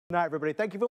Good night, everybody.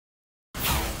 Thank you for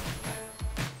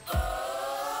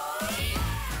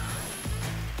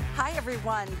Hi,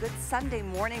 everyone. Good Sunday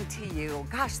morning to you.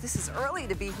 Gosh, this is early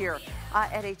to be here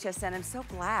at HSN. I'm so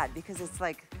glad because it's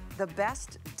like the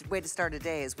best way to start a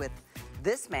day is with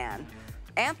this man.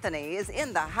 Anthony is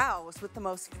in the house with the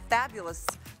most fabulous,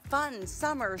 fun,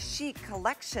 summer chic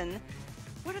collection.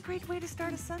 What a great way to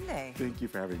start a Sunday. Thank you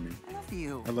for having me. I love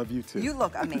you. I love you too. You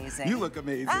look amazing. You look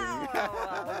amazing.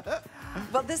 Oh.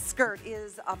 Well, this skirt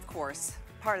is, of course,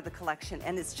 part of the collection,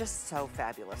 and it's just so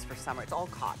fabulous for summer. It's all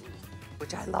cotton,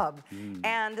 which I love.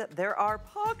 And there are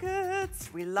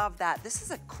pockets. We love that. This is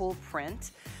a cool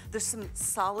print. There's some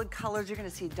solid colors. You're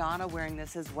gonna see Donna wearing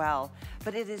this as well.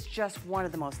 But it is just one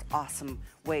of the most awesome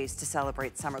ways to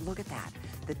celebrate summer. Look at that.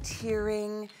 The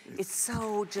tiering. It's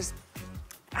so just,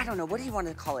 I don't know, what do you want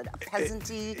to call it? A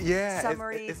peasanty,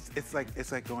 summery? It's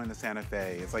like going to Santa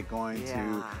Fe. It's like going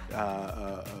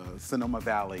to Sonoma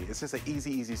Valley. It's just an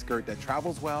easy skirt that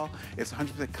travels well. It's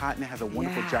 100% cotton. It has a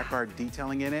wonderful jacquard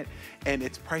detailing in it. And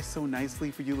it's priced so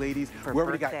nicely for you ladies. For we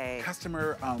already birthday. got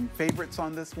customer favorites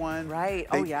on this one. Right,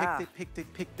 They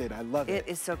picked it. I love it. It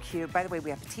is so cute. By the way, we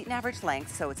have petite and average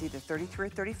length, so it's either 33 or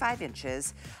 35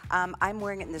 inches. I'm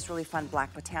wearing it in this really fun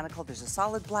black botanical. There's a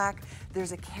solid black.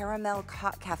 There's a caramel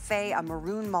cafe, a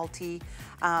maroon multi.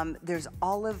 There's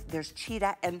olive, there's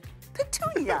cheetah, and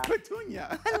petunia.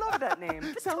 Petunia. I love that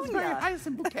name. Sounds very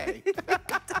hyacinth bouquet. It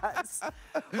does.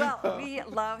 Well, we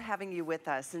love having you with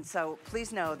us, and so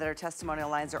please know that our testimonial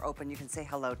lines are open. You can say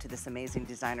hello to this amazing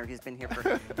designer. He's been here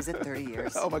for, is it 30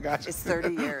 years? Oh my gosh. It's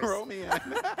 30 years. Roll me in.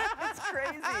 It's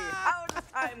crazy. How does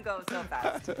time go so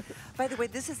fast? By the way,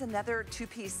 this is another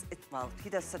two-piece. Well, he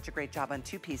does such a great job on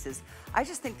two pieces. I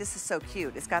just think this is so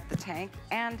cute. It's got the tank,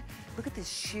 and look at this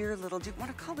sheer little, do you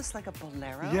want to call this like a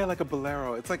bolero? Yeah, like a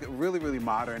bolero. It's like really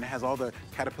modern. It has all the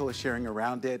caterpillar shearing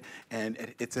around it,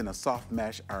 and it's in a soft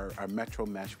mesh, our metro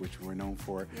mesh, which we're known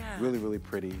for. Yeah. Really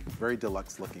pretty, very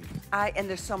deluxe looking. And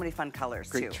there's so many fun colors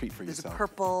too. Great treat for There's yourself. a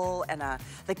purple and a,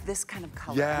 like this kind of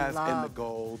color. Yes, I and love. the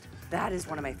gold. That is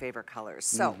one of my favorite colors.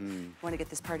 So, want to get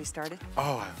this party started?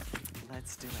 Oh,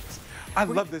 Let's do it. I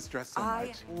love this dress so I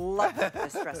much. love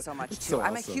this dress so much too. So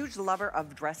I'm awesome. a huge lover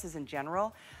of dresses in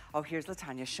general. Oh, here's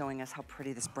LaTanya showing us how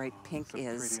pretty this bright pink so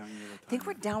is. pretty on you, I think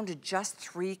we're down to just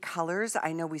 3 colors.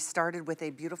 I know we started with a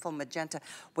beautiful magenta.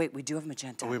 Wait, we do have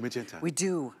magenta. Oh, we have magenta. We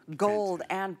do. Gold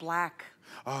and black.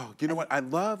 Oh, you know what? I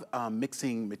love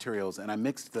mixing materials, and I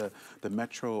mixed the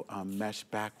metro mesh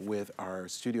back with our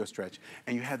studio stretch,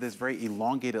 and you have this very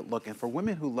elongated look. And for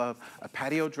women who love a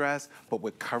patio dress, but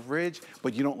with coverage,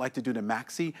 but you don't like to do the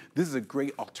maxi, this is a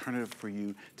great alternative for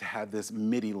you to have this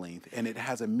midi length. And it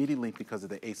has a midi length because of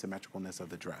the asymmetricalness of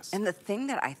the dress. And the thing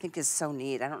that I think is so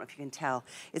neat, I don't know if you can tell,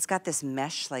 it's got this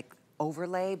mesh like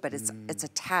overlay, but it's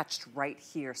attached right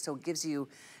here, so it gives you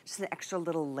just an extra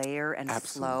little layer and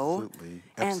flow. Absolutely.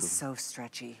 And so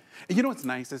stretchy. And you know what's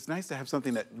nice? It's nice to have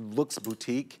something that looks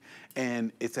boutique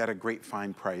and it's at a great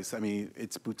fine price. I mean,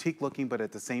 it's boutique looking, but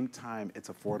at the same time, it's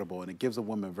affordable and it gives a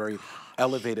woman a very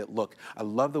elevated look. I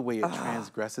love the way it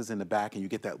transgresses in the back and you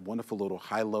get that wonderful little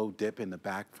high-low dip in the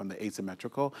back from the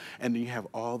asymmetrical. And then you have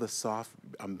all the soft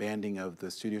banding of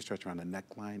the studio stretch around the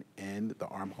neckline and the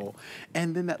armhole.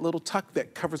 And then that little tuck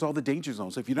that covers all the danger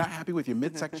zones. So if you're not happy with your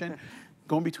midsection,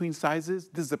 going between sizes,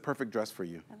 this is the perfect dress for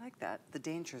you. I like that, the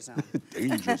danger zone.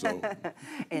 Danger zone.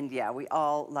 And yeah, we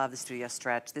all love the studio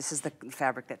stretch. This is the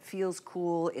fabric that feels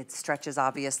cool. It stretches,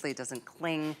 obviously. It doesn't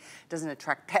cling, doesn't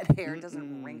attract pet hair,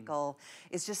 doesn't wrinkle.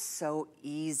 It's just so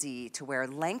easy to wear.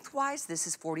 Lengthwise, this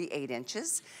is 48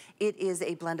 inches. It is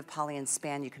a blend of poly and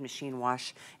span. You can machine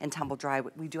wash and tumble dry.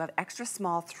 We do have extra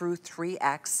small through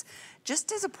 3X.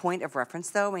 Just as a point of reference,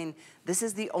 though, I mean, this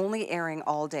is the only airing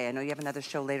all day. I know you have another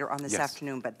show later on this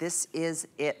afternoon, but this is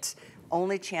it.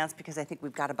 Only chance because I think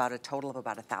we've got about a total of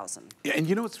about 1,000. Yeah, and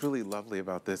you know what's really lovely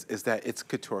about this is that it's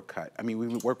couture cut. I mean, we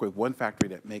work with one factory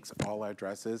that makes all our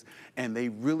dresses, and they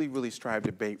really strive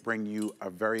to bring you a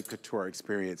very couture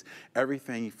experience.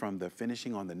 Everything from the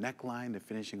finishing on the neckline, the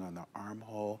finishing on the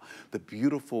armhole, the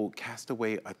beautiful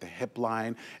castaway at the hip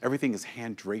line. Everything is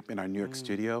hand draped in our New York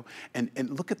studio, and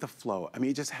look at the flow. I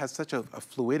mean, it just has such a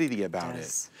fluidity about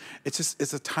it.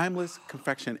 It's a timeless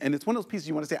confection, and it's one of those pieces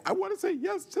you want to say, I want to say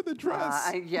yes to the dress.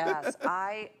 Yes,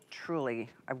 I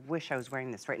wish I was wearing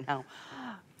this right now.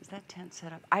 Is that tent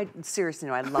set up? I seriously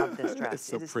know, I love this dress. It's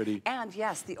so It is, pretty. and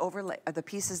yes, the overlay, the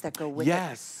pieces that go with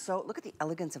Yes. it. So look at the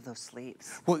elegance of those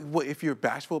sleeves. Well, if you're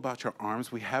bashful about your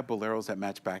arms, we have boleros that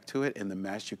match back to it. In the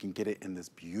mesh, you can get it in this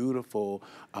beautiful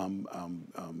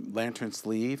lantern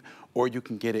sleeve, or you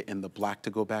can get it in the black to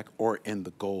go back, or in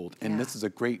the gold. And this is a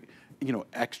great, you know,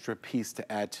 extra piece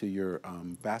to add to your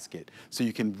basket. So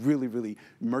you can really, really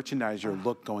merchandise your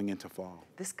look going into fall.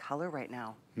 This color right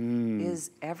now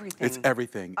is everything. It's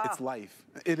everything. It's life.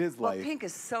 It is life. Well, pink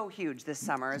is so huge this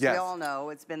summer, as Yes. we all know.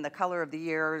 It's been the color of the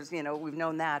years, you know, we've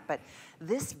known that. But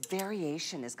this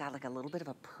variation has got like a little bit of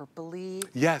a purpley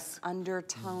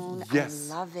undertone. Yes.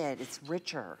 I love it. It's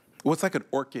richer. Well, it's like an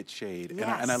orchid shade,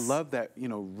 Yes. and I love that, you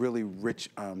know, really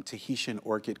rich Tahitian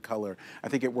orchid color. I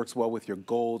think it works well with your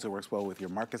golds, it works well with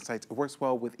your marcasites, it works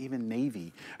well with even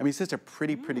navy. I mean, it's just a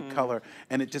pretty, pretty color,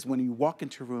 and it just, when you walk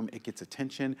into a room, it gets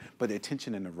attention, but the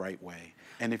attention in the right way.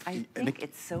 And if I think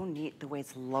it's so neat the way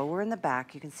it's lower in the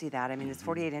back. You can see that. I mean, it's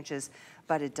 48 inches,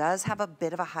 but it does have a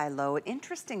bit of a high-low.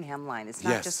 Interesting hemline. It's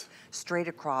not just straight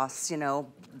across, you know,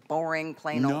 boring,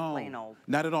 plain old, plain old.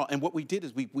 Not at all. And what we did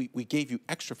is we gave you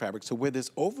extra fabric. So where this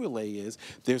overlay is,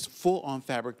 there's full-on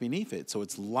fabric beneath it. So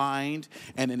it's lined,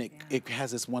 and then it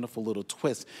has this wonderful little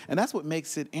twist. And that's what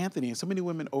makes it Antthony. And so many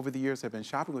women over the years have been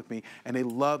shopping with me, and they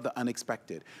love the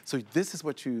unexpected. So this is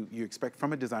what you expect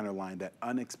from a designer line, that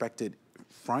unexpected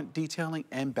front detailing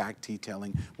and back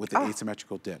detailing with the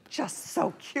asymmetrical dip. Just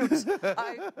so cute.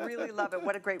 I really love it.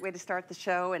 What a great way to start the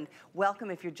show. And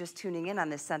welcome if you're just tuning in on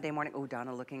this Sunday morning. Oh,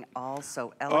 Donna looking all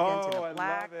so elegant in a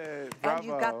black. I love it. And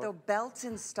you've got the belts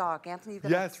in stock. Antthony, you've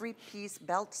got a three-piece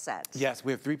belt set. Yes,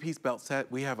 we have three-piece belt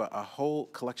set. We have a whole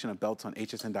collection of belts on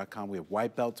hsn.com. We have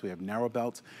wide belts, we have narrow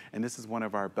belts, and this is one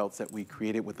of our belts that we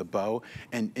created with the bow.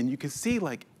 And you can see,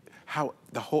 like, how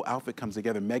the whole outfit comes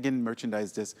together. Megan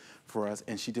merchandised this for us,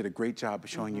 and she did a great job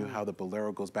showing you how the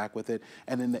bolero goes back with it,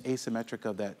 and then the asymmetric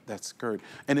of that skirt.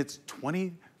 And it's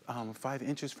 25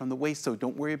 inches from the waist, so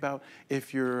don't worry about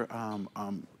if you're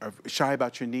shy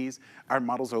about your knees. Our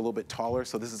models are a little bit taller,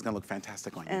 so this is gonna look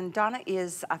fantastic on you. And Donna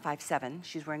is 5'7".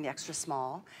 She's wearing the extra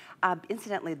small.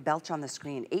 Incidentally, the belt on the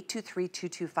screen,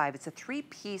 823225. It's a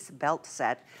three-piece belt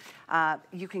set.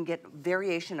 You can get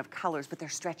variation of colors, but they're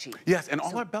stretchy. Yes, and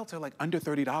all our belts are like under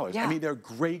 $30. I mean, they're a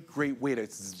great, great way to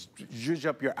zhuzh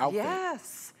up your outfit.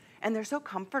 Yes. And they're so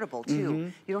comfortable,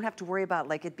 too. You don't have to worry about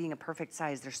like it being a perfect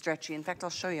size. They're stretchy. In fact, I'll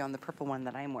show you on the purple one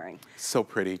that I'm wearing. So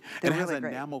pretty. They're and it has really an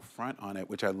great. enamel front on it,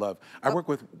 which I love. I work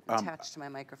with attached to my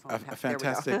microphone. a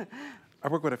fantastic. I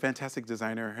work with a fantastic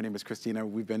designer. Her name is Christina.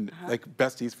 We've been like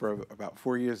besties for about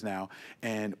 4 years now,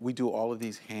 and we do all of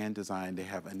these hand design. They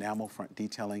have enamel front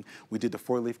detailing. We did the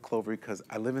 4-leaf clover because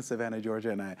I live in Savannah,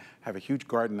 Georgia, and I have a huge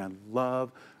garden. I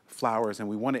love flowers, and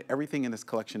we wanted everything in this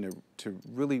collection to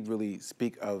really, really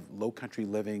speak of low country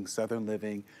living, southern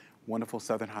living, wonderful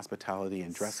southern hospitality,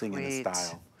 and dressing in a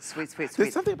style. Sweet, sweet, sweet.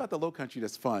 There's something about the low country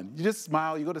that's fun. You just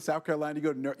smile, you go to South Carolina,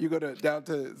 you go down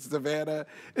to Savannah.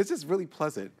 It's just really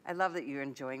pleasant. I love that you're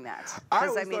enjoying that. I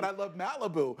always thought I loved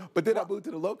Malibu, but then I moved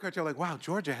to the low country. I'm like, wow,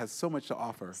 Georgia has so much to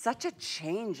offer. Such a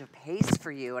change of pace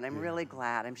for you, and I'm really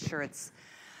glad. I'm sure it's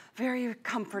very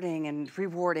comforting and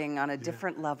rewarding on a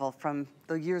different level from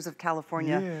the years of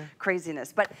California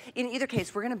craziness. But in either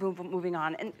case, we're going to be moving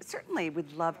on, and certainly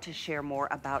we'd love to share more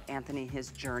about Antthony,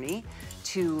 his journey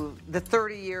to the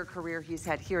 30-year career he's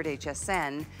had here at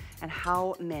HSN, and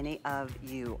how many of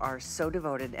you are so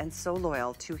devoted and so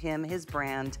loyal to him, his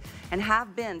brand, and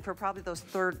have been for probably those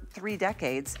 3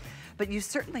 decades. But you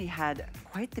certainly had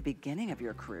quite the beginning of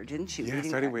your career, didn't you? Yeah,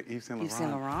 starting with Yves Saint Laurent. Yves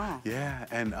Saint Laurent. Yeah,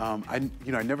 and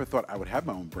I never thought I would have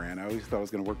my own brand. I always thought I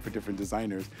was going to work for different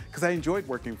designers because I enjoyed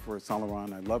working for Saint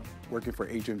Laurent. I loved working for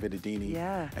Adrian Vittadini.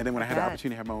 Yeah, and then when I had the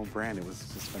opportunity to have my own brand, it was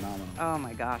just phenomenal. Oh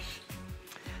my gosh.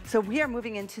 So we are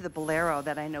moving into the bolero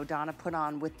that I know Donna put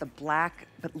on with the black,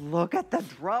 but look at the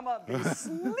drum of these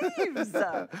sleeves.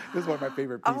 This is one of my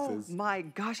favorite pieces. Oh my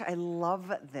gosh, I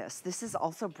love this. This is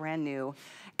also brand new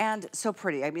and so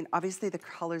pretty. I mean, obviously the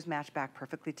colors match back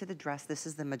perfectly to the dress. This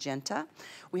is the magenta.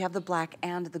 We have the black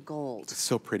and the gold. It's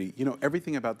so pretty. You know,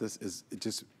 everything about this is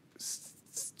just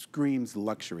screams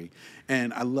luxury.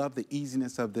 And I love the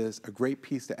easiness of this, a great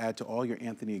piece to add to all your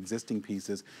Antthony existing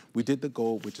pieces. We did the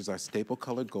gold, which is our staple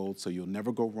colored gold, so you'll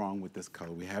never go wrong with this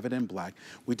color. We have it in black.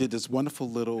 We did this wonderful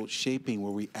little shaping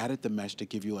where we added the mesh to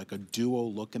give you like a duo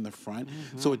look in the front.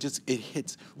 So it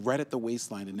hits right at the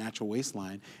waistline, the natural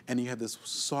waistline, and you have this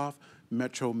soft,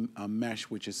 metro mesh,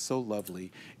 which is so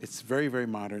lovely. It's very, very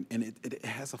modern, and it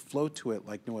has a flow to it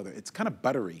like no other. It's kind of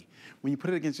buttery. When you put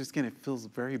it against your skin, it feels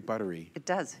very buttery. It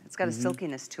does. It's got a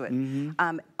silkiness to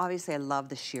it. Obviously, I love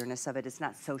the sheerness of it. It's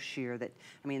not so sheer that,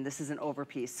 I mean, this is an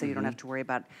overpiece, so you don't have to worry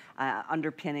about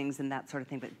underpinnings and that sort of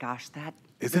thing. But gosh,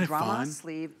 Isn't the it drama fun?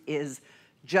 sleeve is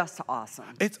just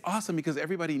awesome. It's awesome because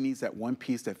everybody needs that one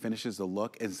piece that finishes the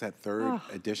look. It's that third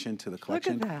addition to the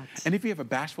collection. Look at that. And if you have a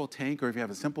bashful tank or if you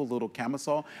have a simple little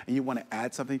camisole and you want to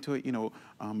add something to it, you know,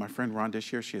 my friend Rhonda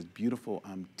here, she has beautiful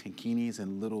tankinis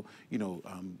and little, you know,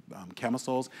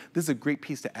 camisoles. This is a great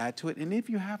piece to add to it. And if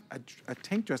you have a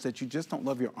tank dress that you just don't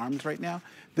love your arms right now,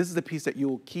 this is the piece that you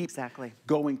will keep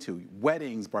going to.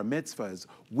 Weddings, bar mitzvahs,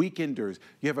 weekenders.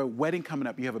 You have a wedding coming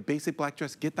up. You have a basic black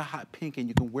dress. Get the hot pink and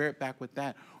you can wear it back with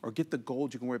that. Or get the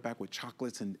gold, you can wear it back with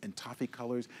chocolates and toffee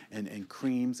colors and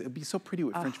creams. It'd be so pretty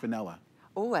with French vanilla.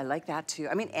 Oh, I like that too.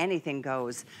 I mean, anything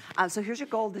goes. So here's your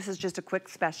gold. This is just a quick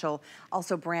special.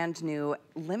 Also brand new,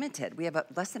 limited. We have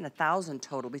less than 1,000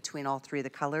 total between all three of the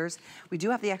colors. We do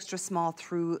have the extra small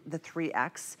through the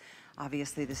 3X.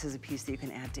 Obviously, this is a piece that you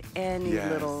can add to any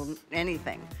little,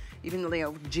 anything. Even, you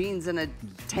know, jeans and a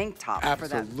tank top for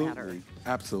that matter.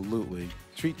 Absolutely.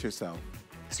 Treat yourself.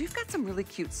 So you've got some really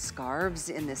cute scarves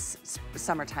in this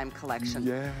summertime collection.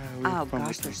 Yeah. Oh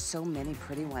gosh, there's so many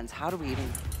pretty ones. How do we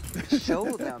even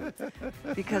show them?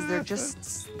 Because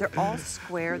they're all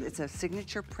square. It's a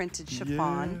signature printed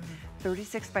chiffon.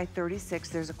 36 by 36.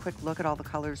 There's a quick look at all the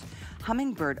colors.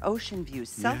 Hummingbird, ocean view,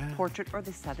 self-portrait, or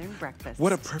the southern breakfast.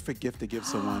 What a perfect gift to give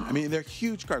someone. I mean, they're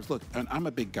huge scarves. Look, and I'm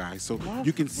a big guy, so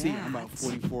you can see I'm about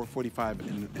 44, 45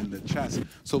 in the chest.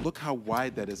 So look how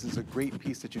wide that is. It's a great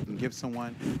piece that you can give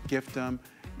someone, gift them.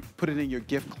 Put it in your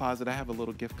gift closet. I have a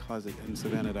little gift closet in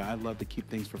Savannah that I love to keep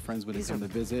things for friends when they come to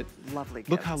visit. Lovely gifts.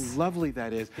 Look how lovely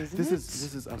that is. This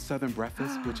is a southern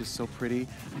breakfast, which is so pretty.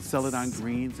 Celadon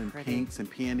greens and pinks and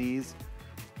peonies.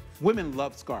 Women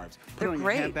love scarves. Put it on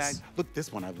your handbag. Look,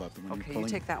 this one I love. Okay, you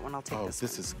take that one. I'll take this one. Oh,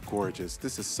 this is gorgeous.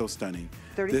 This is so stunning.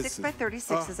 36 by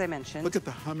 36, as I mentioned. Look at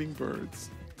the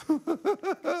hummingbirds. Look at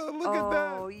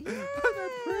that. Oh, yes,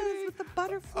 with the Oh,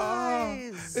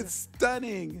 butterflies. it's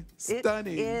stunning.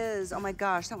 Stunning. It is. Oh my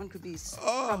gosh, that one could be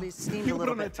probably steamed a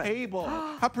little bit. Put it on a table.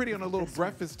 How pretty on a little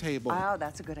breakfast table. Oh,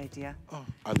 that's a good idea. Oh,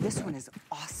 I love this that. one is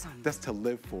awesome. That's to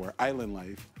live for. Island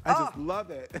life. I just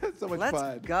love it. It's so much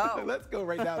fun. Let's go. Let's go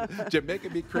right now. Jamaica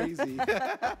be crazy.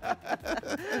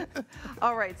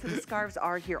 All right, so the scarves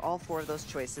are here, all four of those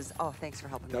choices. Oh, thanks for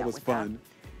helping me out with that. That was fun.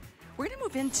 We're going to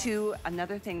move into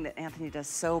another thing that Antthony does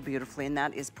so beautifully, and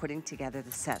that is putting together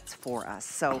the sets for us.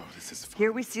 So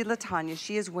here we see LaTanya.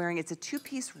 She is wearing, it's a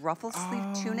two-piece ruffle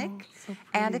sleeve tunic,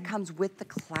 and it comes with the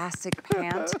classic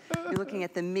pant. You're looking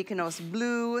at the Mykonos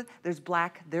blue. There's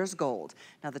black, there's gold.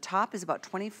 Now the top is about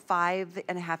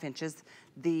 25.5 inches.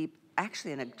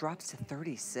 Actually, and it drops to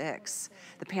 36.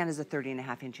 The pant is a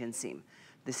 30.5 inch inseam.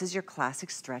 This is your classic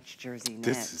stretch jersey knit.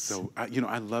 This is so, you know,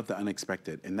 I love the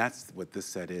unexpected, and that's what this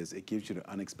set is. It gives you the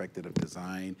unexpected of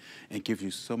design and gives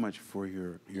you so much for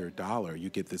your dollar.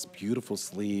 You get this beautiful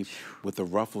sleeve with the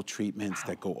ruffle treatments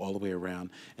that go all the way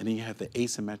around, and then you have the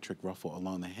asymmetric ruffle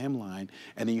along the hemline,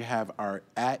 and then you have our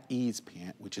At Ease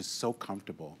pant, which is so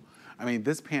comfortable. I mean,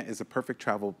 this pant is a perfect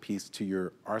travel piece to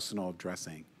your arsenal of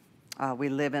dressing. We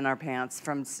live in our pants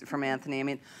from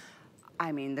Antthony.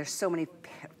 I mean, there's so many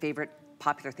favorite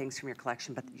popular things from your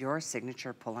collection, but your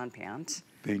signature pull-on pant.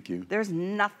 Thank you. There's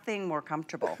nothing more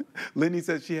comfortable. Lindy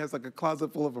says she has like a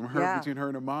closet full of them. Between her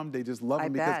and her mom, they just love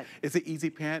them because it's an easy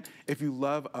pant. If you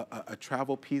love a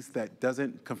travel piece that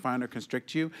doesn't confine or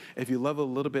constrict you, if you love a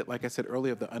little bit, like I said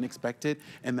earlier, of the unexpected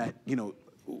and that, you know,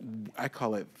 I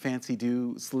call it fancy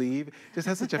do sleeve. Just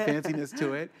has such a fanciness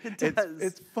to it. It does.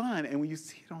 It's fun, and when you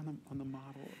see it on the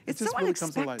model, it's just so really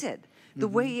comes to life. unexpected. The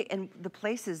way and the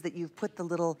places that you've put the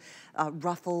little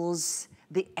ruffles,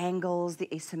 the angles,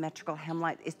 the asymmetrical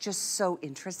hemline, it's just so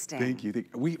interesting. Thank you.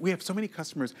 We have so many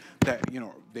customers that, you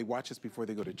know, they watch us before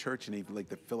they go to church and they like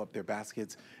to fill up their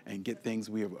baskets and get things.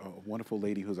 We have a wonderful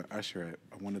lady who's an usher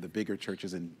at one of the bigger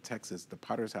churches in Texas, the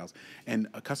Potter's House, and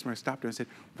a customer stopped her and said,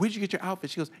 "Where'd you get your outfit?"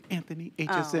 She goes, "Antthony,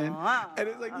 HSN." And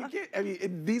it's like, you can't, I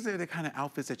mean, these are the kind of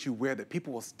outfits that you wear that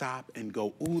people will stop and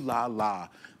go, "Ooh la la."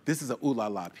 This is a ooh la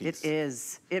la piece. It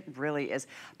is. It really is.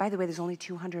 By the way, there's only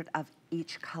 200 of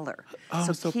each color.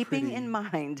 Oh, so keeping pretty. in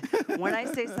mind, when I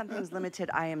say something's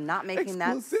limited, I am not making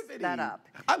that up.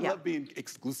 I love being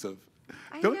exclusive.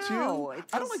 Don't you?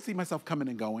 I don't like to see myself coming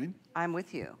and going. I'm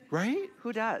with you. Right?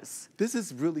 Who does? This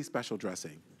is really special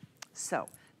dressing. So,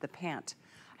 the pant.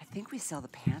 I think we sell the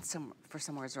pants for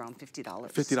somewhere around $50.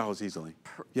 $50 easily.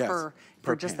 Yes,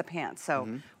 for just the pants.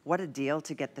 So what a deal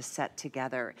to get the set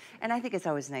together. And I think it's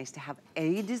always nice to have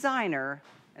a designer,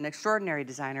 an extraordinary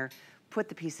designer, put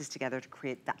the pieces together to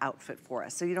create the outfit for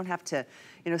us. So you don't have to,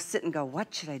 sit and go,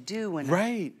 what should I do? And,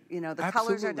 right. The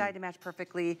colors are dyed to match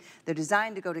perfectly. They're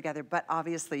designed to go together, but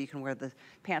obviously you can wear the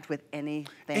pants with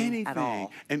anything at all.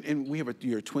 And we have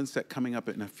your twin set coming up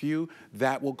in a few.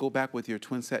 That will go back with your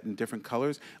twin set in different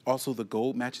colors. Also, the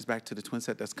gold matches back to the twin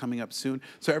set that's coming up soon.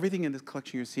 So everything in this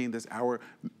collection you're seeing this hour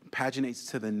paginates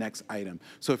to the next item.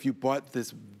 So if you bought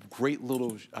this great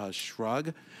little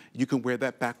shrug, you can wear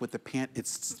that back with the pant.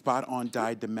 It's spot on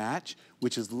dyed to match,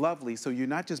 which is lovely. So you're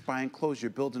not just buying clothes,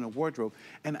 you're building a wardrobe.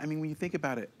 And I mean, when you think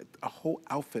about it, a whole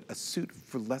outfit, a suit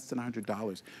for less than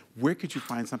 $100, where could you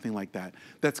find something like that?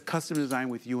 That's custom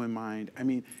designed with you in mind. I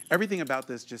mean, everything about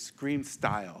this just screams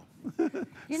style.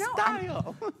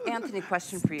 Style. Anthony,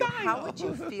 question for you. Style. How would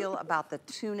you feel about the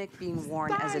tunic being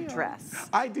worn as a dress?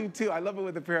 I do too. I love it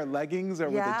with a pair of leggings or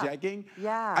with a jegging.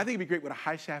 Yeah. I think it'd be great with a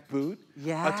high shaft boot.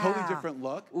 Yeah. A totally different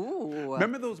look. Ooh.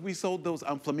 Remember we sold those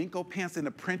flamenco pants in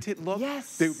a printed look?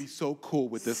 Yes. They would be so cool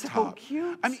with this top. So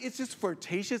cute. I mean, it's just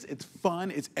flirtatious, it's fun,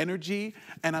 it's energy,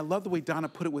 and I love the way Donna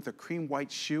put it with a cream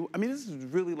white shoe. I mean, this is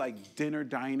really like dinner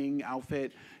dining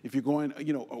outfit. If you're going,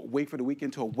 away for the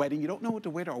weekend to a wedding, you don't know what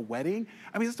to wear to a wedding.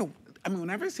 I mean,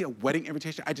 whenever I see a wedding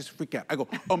invitation, I just freak out. I go,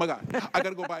 oh my God, I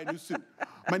gotta go buy a new suit.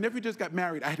 My nephew just got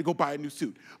married, I had to go buy a new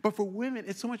suit. But for women,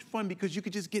 it's so much fun because you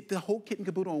could just get the whole kit and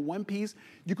caboodle on one piece.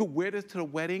 You could wear this to the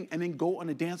wedding and then go on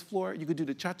the dance floor. You could do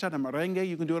the cha-cha, the merengue,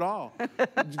 you can do it all.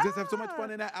 You just have so much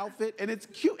fun in that outfit, and it's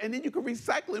cute. And then you can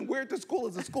recycle and wear it to school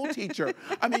as a school teacher.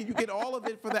 I mean, you get all of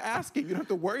it for the asking. You don't have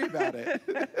to worry about it.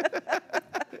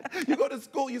 You go to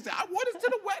school, you say, I wore this to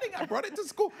the wedding, I brought it to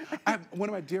school. I have one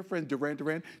of my dear friends,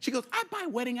 Duran, she goes, I buy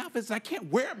wedding outfits and I can't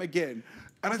wear them again.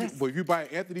 And I said, well, if you buy an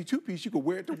Antthony two-piece, you can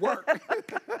wear it to work.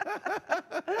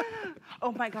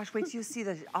 Oh my gosh, wait till you see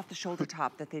the off-the-shoulder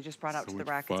top that they just brought out to the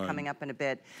rack. It's coming up in a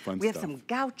bit. Fun we have stuff. some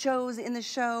gauchos in the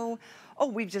show. Oh,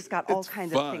 we've just got all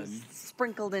kinds of things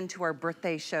sprinkled into our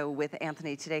birthday show with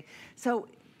Antthony today. So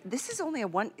this is only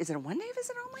is it a one-day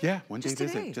visit only? Yeah, one-day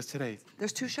visit, just today.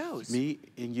 There's 2 shows. Me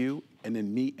and you, and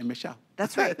then me and Michelle.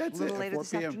 That's right, That's a little it, later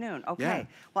this afternoon. Okay, Yeah.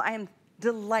 well, I am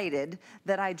delighted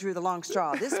that I drew the long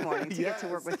straw this morning to get to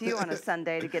work with you on a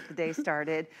Sunday to get the day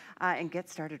started and get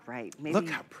started right. Maybe, Look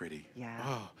how pretty. Yeah.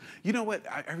 Oh, you know what?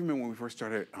 I remember when we first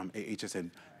started at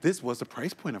HSN, this was the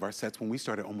price point of our sets when we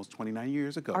started almost 29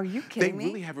 years ago. Are you kidding me? They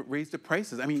really haven't raised the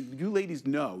prices. I mean, you ladies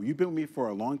know, you've been with me for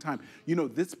a long time. You know,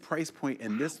 this price point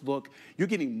and this look, you're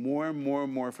getting more and more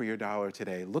and more for your dollar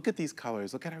today. Look at these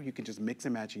colors. Look at how you can just mix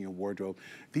and match in your wardrobe.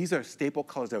 These are staple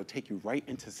colors that will take you right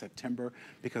into September,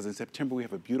 because in September we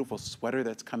have a beautiful sweater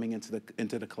that's coming into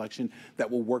the collection that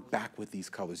will work back with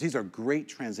these colors. These are great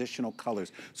transitional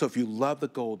colors. So if you love the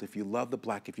gold, if you love the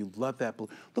black, if you love that blue,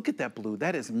 look at that blue.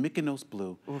 That is Mykonos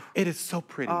blue. Oof. It is so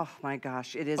pretty. Oh my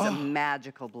gosh, it is a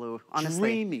magical blue. Honestly,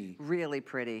 dreamy. Really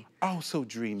pretty. Oh, so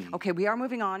dreamy. Okay, we are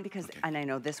moving on because, and I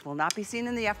know this will not be seen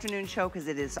in the afternoon show because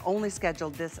it is only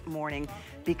scheduled this morning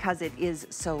because it is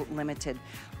so limited.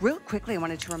 Real quickly, I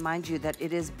wanted to remind you that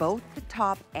it is both the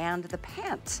top and the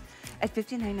pant at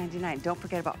 $59.99. Don't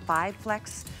forget about 5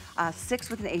 flex, 6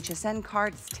 with an HSN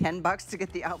card. It's $10 to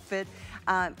get the outfit.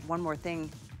 One more thing.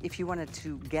 If you wanted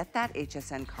to get that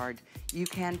HSN card, you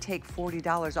can take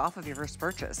 $40 off of your first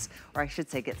purchase, or I should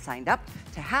say get signed up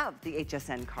to have the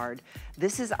HSN card.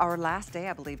 This is our last day,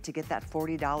 I believe, to get that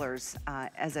 $40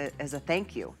 as a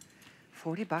thank you.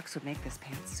 $40 would make this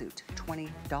pantsuit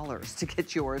 $20 to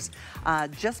get yours.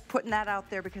 Just putting that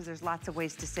out there because there's lots of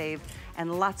ways to save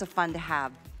and lots of fun to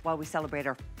have while we celebrate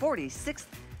our 46th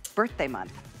birthday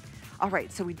month. All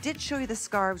right, so we did show you the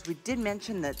scarves. We did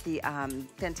mention that the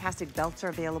fantastic belts are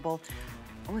available.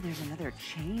 Oh, there's another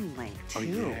chain link too.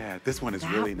 Oh yeah, this one is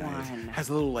really nice. Has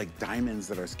little like diamonds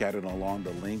that are scattered along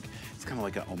the link. It's kind of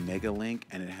like an omega link,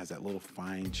 and it has that little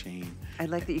fine chain. I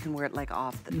like that you can wear it like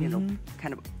off, the, you know,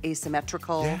 kind of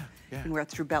asymmetrical. Yeah. You can wear it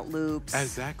through belt loops.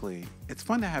 Exactly. It's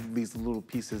fun to have these little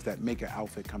pieces that make an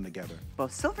outfit come together.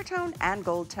 Both silver tone and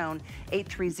gold tone.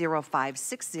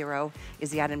 830560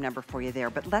 is the item number for you there.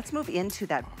 But let's move into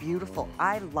that beautiful,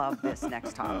 I love this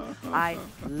next top. I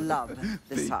love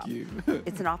this top. Thank you.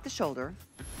 It's an off the shoulder.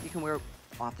 You can wear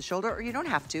off the shoulder, or you don't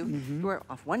have to. You wear it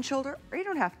off one shoulder, or you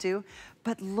don't have to.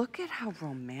 But look at how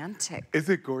romantic. Is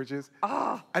it gorgeous?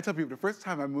 Oh. I tell people, the first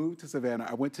time I moved to Savannah,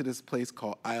 I went to this place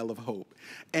called Isle of Hope,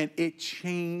 and it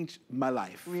changed my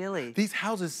life. Really? These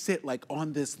houses sit like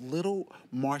on this little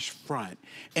marsh front,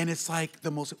 and it's like the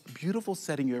most beautiful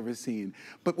setting you've ever seen.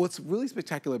 But what's really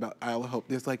spectacular about Isle of Hope,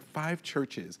 there's like 5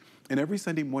 churches, and every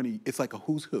Sunday morning, it's like a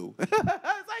who's who. It's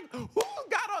like, who's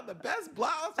got on the best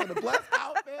blouse or the best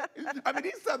outfit? I mean,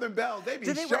 these Southern belles, they be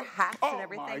Do they wear hats and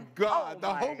everything? Oh my God, Oh the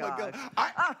my whole gosh.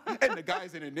 and the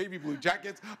guys in the navy blue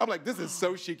jackets. I'm like, this is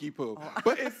so chic-y poo.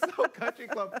 But it's so country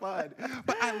club fun.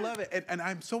 But I love it. And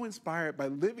I'm so inspired by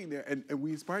living there. And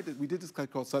we inspired this. We did this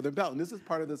called Southern Belle. And this is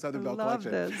part of the Southern Belle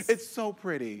collection. This. It's so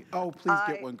pretty. Oh, please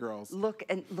get one, girls. Look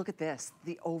at this.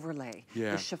 The overlay.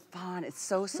 Yeah. The chiffon. It's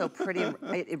so pretty.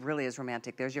 It really is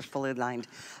romantic. There's your fully lined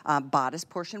bodice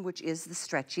portion, which is the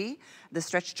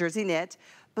stretch jersey knit.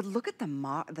 But look at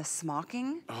the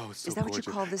smocking. Oh, it's so Is that gorgeous. what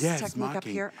you call this Yeah, technique up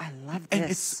smocking. here? I love And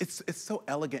this. it's so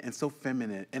elegant and so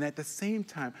feminine. And at the same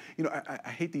time, you know, I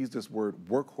hate to use this word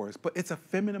workhorse, but it's a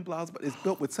feminine blouse, but it's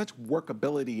built with such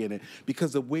workability in it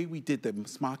because the way we did the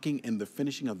smocking and the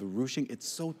finishing of the ruching, it's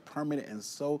so permanent and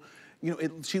so, you know,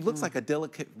 she looks like a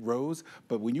delicate rose,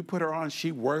 but when you put her on,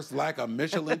 she works like a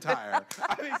Michelin tire.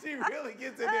 I mean, she really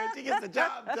gets in there. She gets the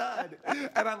job done.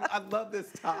 And I love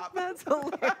this top. That's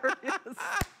hilarious.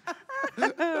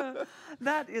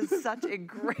 That is such a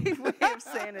great way of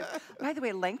saying it. By the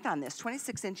way, length on this,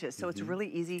 26 inches, so it's really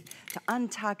easy to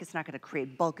untuck. It's not going to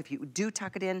create bulk if you do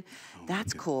tuck it in.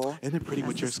 That's cool. Isn't it pretty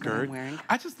with your skirt?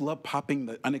 I just love popping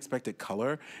the unexpected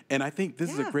color, and I think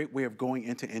this is a great way of going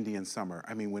into Indian summer.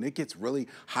 I mean, when it gets really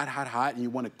hot, and you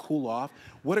want to cool off,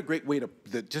 what a great way to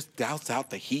just douse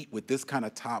out the heat with this kind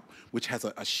of top, which has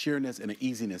a sheerness and an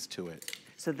easiness to it.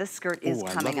 So this skirt is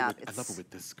coming up. I love it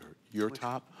with this skirt. Your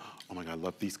top, oh my God, I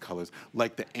love these colors.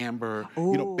 Like the amber,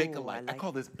 you know, Bakelite. I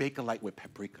call this Bakelite with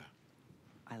paprika.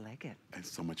 I like it.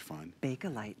 It's so much fun.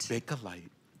 Bakelite.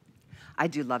 Bakelite. I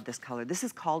do love this color. This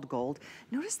is called gold.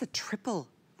 Notice the triple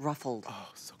ruffled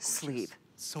sleeve.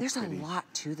 So There's pretty. a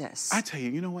lot to this. I tell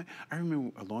you, you know what? I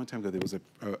remember a long time ago there was a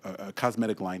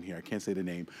cosmetic line here. I can't say the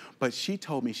name, but she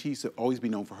told me she used to always be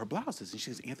known for her blouses. And she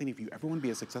says, Anthony, if you ever want to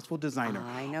be a successful designer,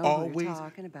 I know always who you're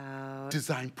talking about.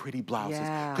 Design pretty blouses.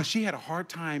 Yeah. Because she had a hard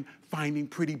time finding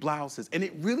pretty blouses, and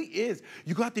it really is.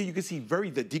 You go out there, you can see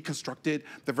the deconstructed,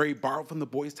 the very borrowed from the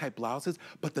boys type blouses,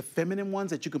 but the feminine ones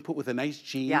that you can put with a nice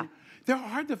jean, they're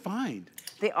hard to find.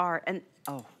 They are, and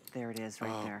there it is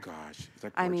right there. Oh gosh, is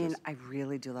that gorgeous? I mean, I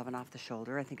really do love an off the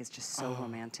shoulder. I think it's just so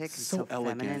romantic and so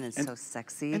elegant feminine and so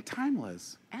sexy. And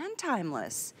timeless. And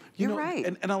timeless. You You're know, right.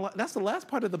 And that's the last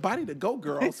part of the body to go,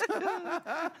 girls.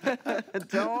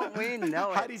 Don't we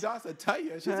know it? Heidi Dawson tell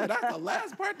you. She said, that's the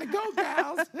last part to go,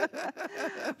 gals.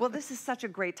 Well, this is such a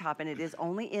great top, and it is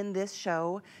only in this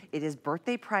show. It is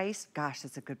birthday price. Gosh,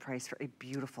 that's a good price for a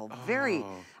beautiful,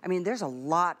 I mean, there's a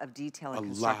lot of detail and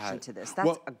construction to this.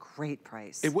 That's a great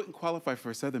price. It wouldn't qualify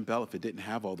for a Southern Belle if it didn't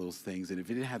have all those things, and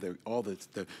if it didn't have all the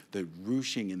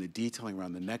ruching and the detailing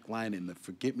around the neckline and the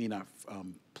forget-me-not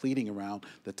pleating around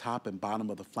the top and bottom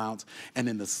of the flounce, and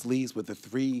then the sleeves with the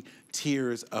 3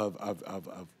 tiers of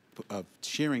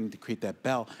shearing to create that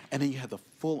bell, and then you have the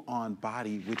full-on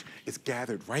body, which is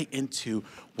gathered right into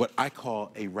what I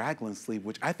call a raglan sleeve,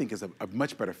 which I think is a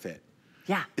much better fit.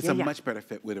 Yeah, it's a much better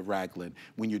fit with a raglan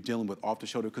when you're dealing with off the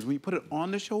shoulder, because when you put it on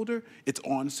the shoulder, it's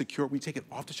on secure. When you take it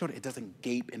off the shoulder, it doesn't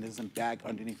gape and it doesn't bag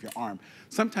underneath your arm.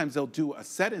 Sometimes they'll do a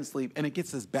set-in sleeve and it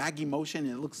gets this baggy motion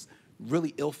and it looks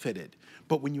really ill-fitted.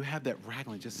 But when you have that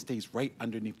raglan, it just stays right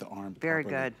underneath the arm. Very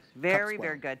good.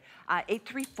 Very good.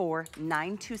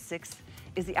 834-926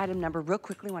 is the item number. Real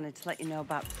quickly, wanted to let you know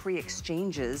about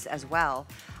pre-exchanges as well.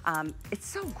 It's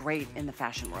so great in the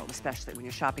fashion world, especially when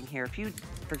you're shopping here. If you,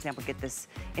 for example, get this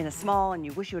in a small and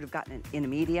you wish you would have gotten it in a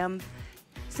medium,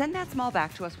 send that small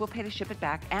back to us. We'll pay to ship it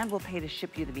back, and we'll pay to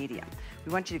ship you the medium.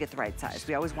 We want you to get the right size.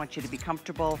 We always want you to be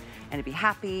comfortable and to be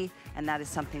happy, and that is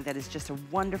something that is just a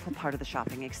wonderful part of the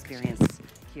shopping experience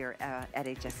here at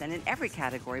HSN in every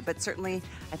category, but certainly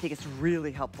I think it's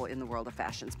really helpful in the world of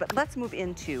fashions. But let's move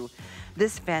into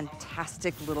this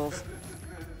fantastic little,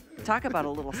 talk about a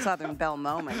little Southern Belle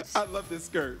moment. I love this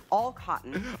skirt. All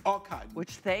cotton. All cotton.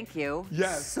 Which, thank you.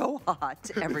 Yes. So hot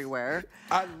everywhere.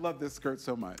 I love this skirt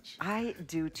so much. I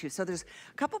do too. So there's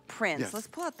a couple prints. Yes. Let's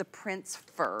pull out the prints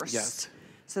first. Yes.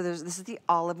 So this is the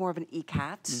olive, more of an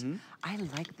ikat. I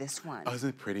like this one. Oh, isn't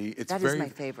it pretty? It's That is my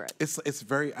favorite. It's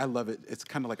very, I love it. It's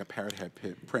kind of like a parrot head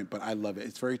print, but I love it.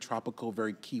 It's very tropical,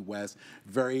 very Key West,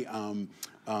 very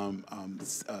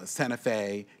Santa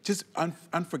Fe, just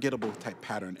unforgettable type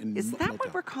pattern. Is that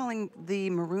what we're calling the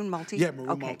maroon multi? Yeah,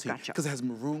 maroon multi. Gotcha. Because it has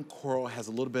maroon coral, has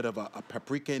a little bit of a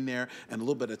paprika in there, and a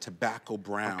little bit of tobacco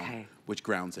brown, which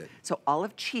grounds it. So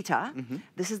olive cheetah.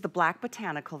 This is the black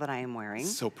botanical that I am wearing.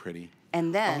 So pretty.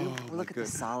 And then look at the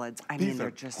solids. I mean,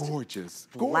 they're just gorgeous.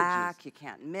 Black, you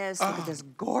can't miss. Look at this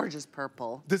gorgeous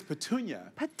purple. This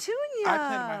petunia. Petunia. I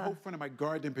planted my whole front of my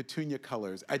garden petunia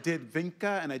colors. I did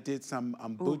vinca and I did some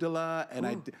budala and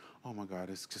I did, oh my God,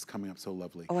 it's just coming up so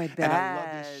lovely. Oh, I bet. And I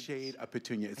love this shade of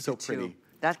petunia. It's so pretty.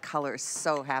 That color is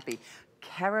so happy.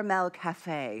 Caramel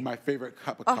cafe. My favorite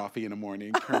cup of coffee in the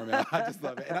morning, caramel. I just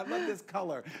love it. And I love this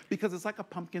color because it's like a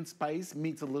pumpkin spice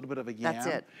meets a little bit of a yam. That's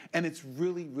it. And it's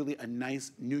really, really a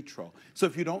nice neutral. So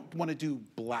if you don't want to do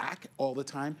black all the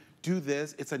time, do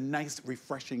this. It's a nice,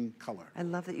 refreshing color. I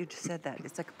love that you just said that.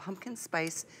 It's like a pumpkin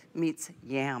spice meets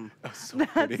yam. Oh, so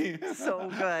pretty.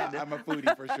 So good. I'm a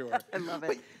foodie for sure. I love it.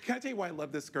 But can I tell you why I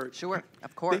love this skirt? Sure,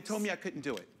 of course. They told me I couldn't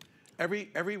do it.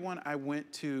 Everyone I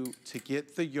went to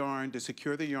get the yarn, to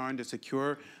secure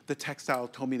the textile,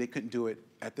 told me they couldn't do it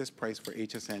at this price for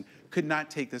HSN. Could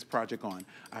not take this project on.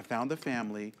 I found a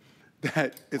family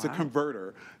that is a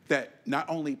converter that not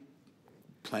only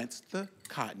plants the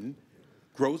cotton,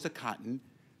 grows the cotton,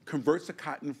 converts the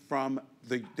cotton from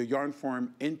the yarn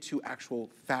form into actual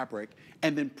fabric,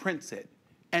 and then prints it,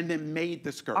 and then made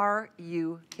the skirt. Are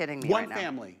you kidding me One right now?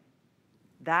 family.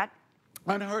 That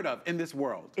Unheard of in this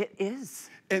world. it is.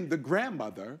 And the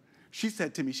grandmother, she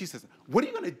said to me, she says, what are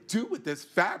you going to do with this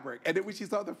fabric? And then when she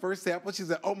saw the first sample, she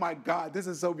said, oh my God, this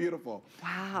is so beautiful.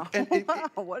 Wow. And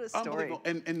What a story.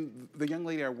 And the young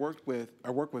lady I work with,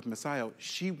 Masayo,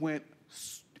 she went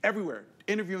everywhere,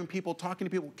 interviewing people, talking to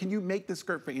people. Can you make this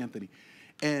skirt for Antthony?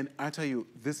 And I tell you,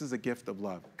 this is a gift of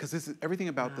love, because everything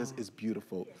about this is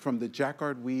beautiful. From the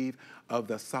jacquard weave of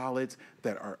the solids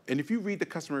that are, and if you read the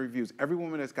customer reviews, every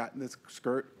woman that's gotten this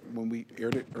skirt, when we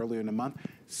aired it earlier in the month,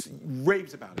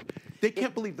 raves about it. They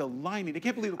can't believe the lining, they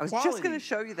can't believe the quality. I was just going to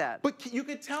show you that. But you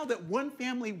can tell that one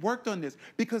family worked on this,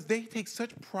 because they take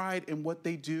such pride in what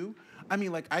they do. I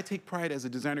mean, like, I take pride as a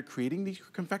designer creating these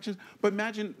confections, but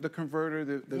imagine the converter,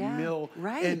 the mill,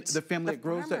 and the family that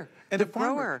grows that. And the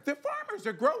farmer. They're farmers,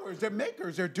 they're growers, they're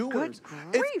makers, they're doers.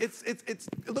 Good grief. It's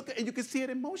look, and you can see it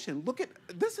in motion. Look at,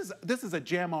 this is a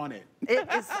jam on it.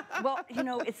 It is, well, you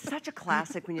know, it's such a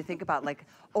classic when you think about, like,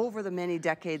 over the many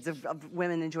decades of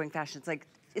women enjoying fashion. It's like,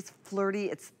 it's flirty,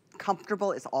 it's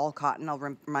comfortable, it's all cotton, I'll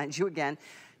remind you again.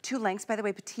 2 lengths, by the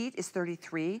way, petite is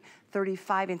 33,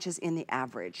 35 inches in the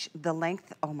average. The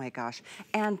length, oh my gosh.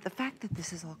 And the fact that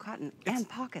this is all cotton and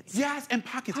pockets. Yes, and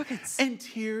pockets. And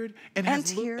tiered. And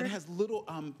has little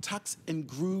tucks and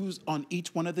grooves on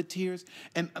each one of the tiers.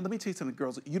 And let me tell you something,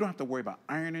 girls. You don't have to worry about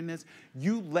ironing this.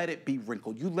 You let it be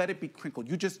wrinkled. You let it be crinkled.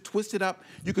 You just twist it up.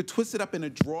 You could twist it up in a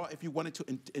drawer if you wanted to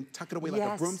and tuck it away like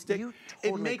a broomstick. You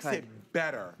totally it makes it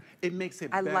better. It makes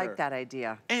it better. I like that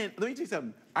idea. And let me tell you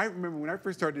something. I remember when I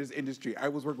first started this industry, I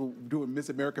was doing Miss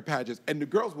America pageants, and the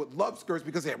girls would love skirts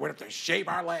because they would have to shave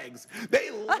our legs.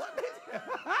 They loved it.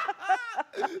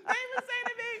 They would say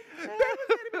to me,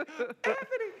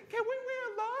 Antthony, can we wear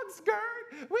a long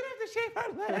skirt? We'd have to shave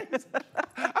our legs.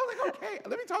 I was like, okay,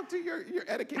 let me talk to your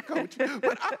etiquette coach.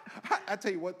 But I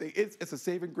tell you one thing, it's a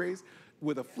saving grace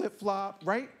with a flip-flop,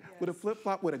 right? Yes. With a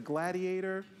flip-flop, with a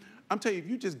gladiator. I'm telling you, if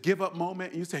you just give up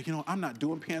moment and you say, you know, I'm not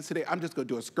doing pants today, I'm just gonna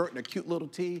do a skirt and a cute little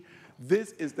tee,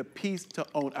 this is the piece to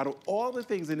own. Out of all the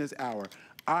things in this hour,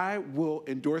 I will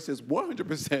endorse this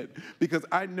 100% because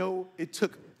I know it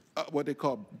took what they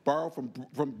call borrow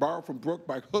from Brooke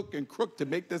by hook and crook to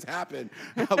make this happen.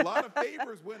 A lot of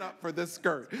favors went up for this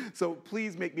skirt. So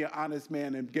please make me an honest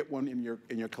man and get one in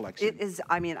your collection. It is,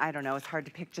 I mean, I don't know, it's hard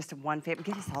to pick just one favorite.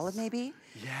 Get a solid maybe?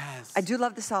 Yes. I do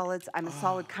love the solids. I'm a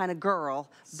solid kind of girl,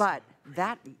 but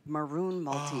that maroon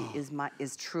multi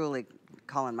is truly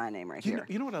calling my name right here.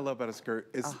 You know what I love about a skirt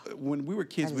is when we were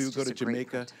kids, we would go to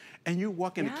Jamaica, and you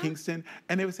walk into Kingston,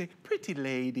 and they would say, pretty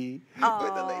lady.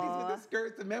 With the ladies with the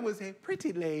skirts, the men would say,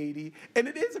 pretty lady. And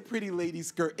it is a pretty lady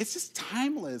skirt. It's just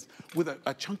timeless with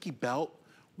a chunky belt,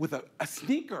 with a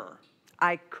sneaker.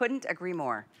 I couldn't agree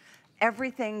more.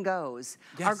 Everything goes.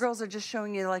 Yes. Our girls are just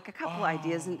showing you like a couple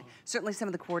ideas, and certainly some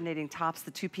of the coordinating tops.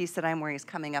 The 2-piece that I'm wearing is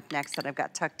coming up next that I've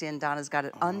got tucked in. Donna's got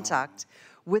it untucked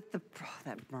with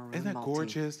that maroon Isn't that multi.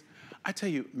 gorgeous? I tell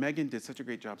you, Megan did such a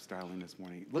great job styling this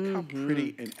morning. Look how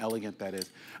pretty and elegant that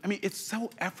is. I mean, it's so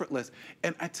effortless.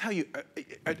 And I tell you,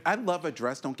 I love a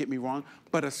dress, don't get me wrong,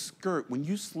 but a skirt, when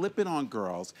you slip it on,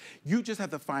 girls, you just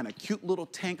have to find a cute little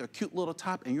tank, a cute little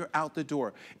top, and you're out the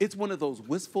door. It's one of those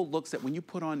wistful looks that when you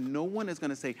put on, no one is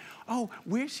gonna say, oh,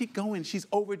 where's she going? She's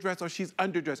overdressed or she's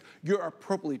underdressed. You're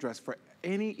appropriately dressed for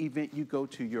any event you go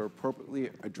to, you're appropriately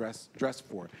dressed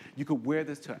for. You could wear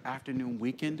this to an afternoon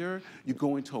weekender. You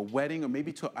go into a wedding, or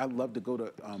maybe I love to go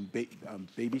to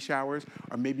baby showers,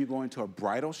 or maybe you go into a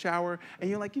bridal shower, and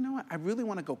you're like, you know what, I really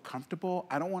want to go comfortable.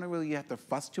 I don't want to really have to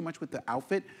fuss too much with the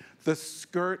outfit. The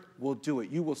skirt will do it.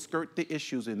 You will skirt the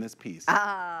issues in this piece.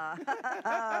 Ah,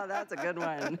 that's a good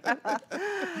one.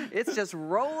 It's just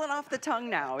rolling off the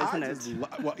tongue now, isn't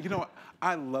it? Well, you know what?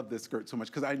 I love this skirt so much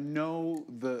because I know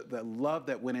the love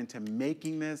that went into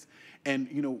making this. And,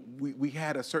 you know, we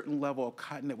had a certain level of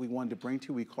cotton that we wanted to bring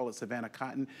to. We call it Savannah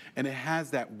cotton. And it has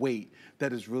that weight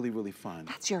that is really, really fun.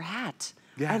 That's your hat.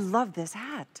 Yes. I love this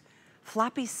hat.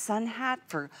 Floppy sun hat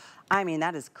for, I mean,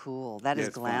 that is cool. That is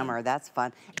glamour. Fun. That's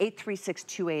fun.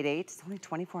 836-288. It's only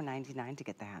 $24.99 to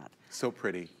get the hat. So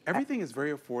pretty. Everything is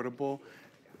very affordable.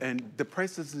 And the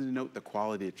price doesn't denote the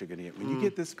quality that you're gonna get. When you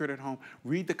get this skirt at home,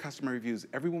 read the customer reviews.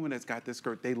 Every woman that's got this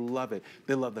skirt, they love it.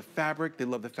 They love the fabric, they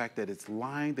love the fact that it's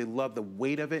lined, they love the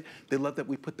weight of it, they love that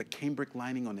we put the cambric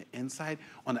lining on the inside.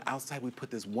 On the outside, we put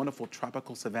this wonderful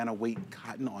tropical Savannah weight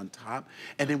cotton on top.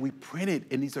 And then we printed,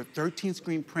 and these are 13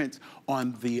 screen prints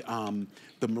on the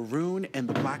maroon and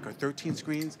the black are 13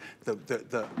 screens.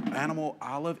 The animal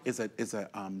olive is a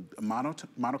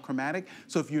monochromatic.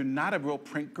 So if you're not a real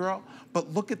print girl,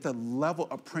 but look at the level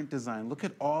of print design. Look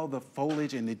at all the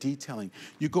foliage and the detailing.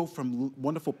 You go from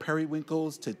wonderful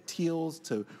periwinkles to teals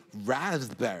to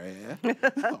raspberry.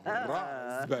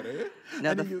 Raspberry.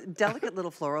 No, the delicate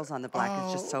little florals on the black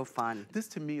is just so fun. This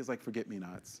to me is like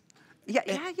forget-me-nots. Yeah,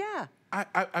 yeah.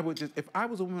 I would just, if I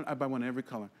was a woman, I'd buy one in every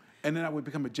color. And then I would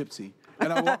become a gypsy.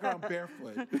 And I'd walk around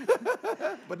barefoot,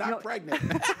 but not pregnant.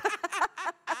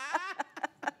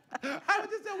 I would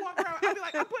just walk around. I'd be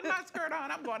like, I'm putting my skirt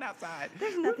on. I'm going outside.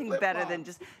 There's nothing better than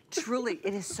just, truly,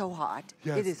 it is so hot.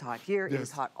 Yes. It is hot here. It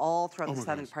is hot all throughout the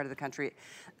southern part of the country.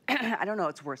 I don't know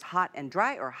it's worse, hot and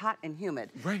dry or hot and humid.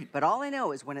 Right. But all I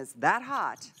know is when it's that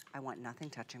hot, I want nothing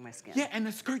touching my skin. Yeah, and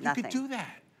the skirt, Nothing. you could do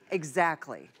that.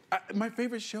 Exactly. My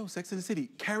favorite show, Sex and the City,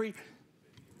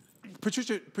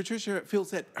 Patricia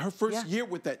Fields said her first year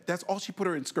with that's all she put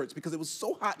her in skirts because it was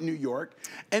so hot in New York,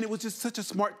 and it was just such a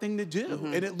smart thing to do,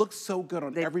 and it looks so good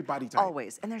on every body type.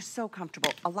 Always, and they're so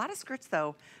comfortable. A lot of skirts,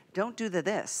 though, don't do the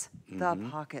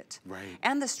pocket. Right.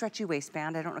 And the stretchy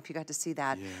waistband. I don't know if you got to see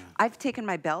that. Yeah. I've taken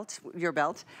my belt, your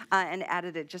belt, and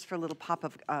added it just for a little pop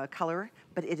of color,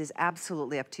 but it is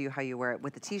absolutely up to you how you wear it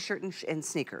with the t-shirt and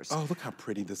sneakers. Oh, look how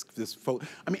pretty this photo.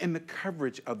 I mean, and the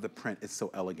coverage of the print is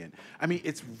so elegant. I mean,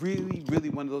 it's really, really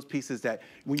one of those pieces that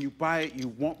when you buy it, you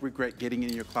won't regret getting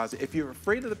in your closet. If you're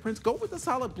afraid of the prints, go with a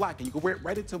solid black, and you can wear it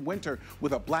right into winter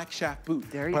with a black shaft boot.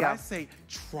 There you go. go. But I say,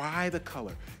 try the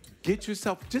color.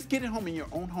 Just get it home in your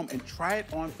own home and try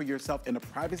it on for yourself in the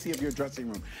privacy of your dressing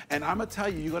room. And I'm gonna tell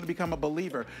you, you're gonna become a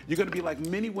believer. You're gonna be like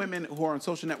many women who are on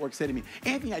social networks say to me,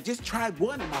 Anthony, I just tried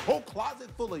one and my whole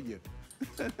closet full of you.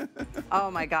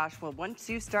 Oh my gosh, well, once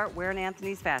you start wearing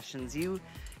Anthony's fashions, you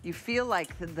feel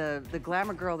like the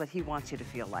glamour girl that he wants you to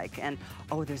feel like. And,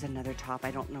 oh, there's another top.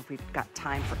 I don't know if we've got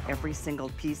time for every single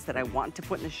piece that I want to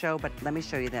put in the show, but let me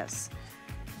show you this.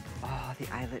 Oh,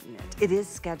 the eyelet knit. It is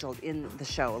scheduled in the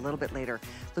show a little bit later.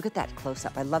 Look at that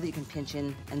close-up. I love that you can pinch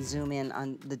in and zoom in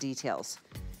on the details.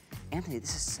 Anthony,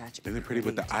 this is such a Isn't it pretty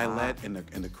with the eyelet and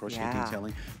the crochet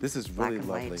detailing? This is really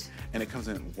lovely. White. And it comes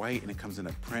in white and it comes in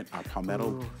a print, a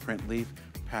palmetto print leaf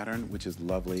pattern, which is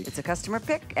lovely. It's a customer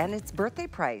pick and it's birthday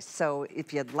price. So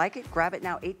if you'd like it, grab it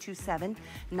now,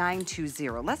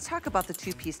 827-920. Let's talk about the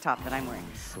two-piece top that I'm wearing.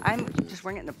 I'm just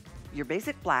wearing it in your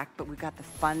basic black, but we've got the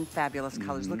fun, fabulous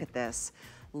colors. Look at this.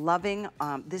 Loving,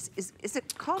 is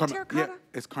it called terracotta? Yeah,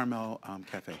 it's Caramel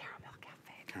Cafe.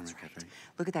 That's right.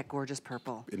 Look at that gorgeous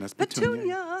purple. And that's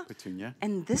petunia. Petunia.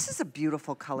 And this is a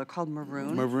beautiful color called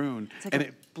maroon. Maroon. It's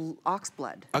like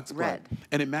oxblood. Red.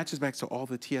 And it matches back to all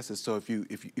the TSs. So if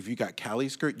you got Cali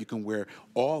skirt, you can wear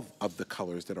all of the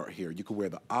colors that are here. You can wear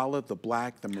the olive, the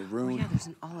black, the maroon. Oh yeah, there's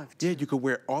an olive too. Yeah, you can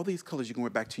wear all these colors. You can wear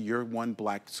back to your one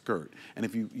black skirt. And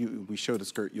if we show the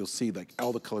skirt, you'll see like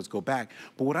all the colors go back.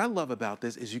 But what I love about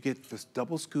this is you get this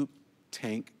double scoop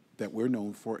tank that we're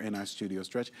known for in our studio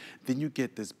stretch. Then you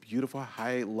get this beautiful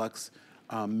high luxe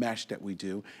mesh that we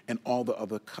do, and all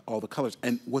the colors.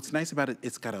 And what's nice about it,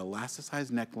 it's got an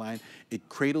elasticized neckline. It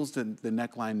cradles the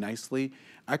neckline nicely.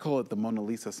 I call it the Mona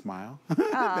Lisa smile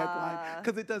neckline,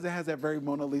 because it does. It has that very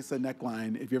Mona Lisa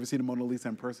neckline. If you ever seen a Mona Lisa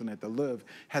in person at the Louvre,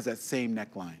 has that same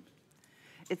neckline.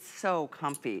 It's so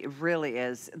comfy. It really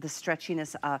is. The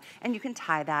stretchiness, and you can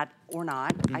tie that or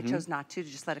not. I chose not to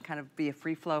just let it kind of be a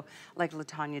free flow, like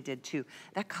LaTanya did too.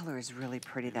 That color is really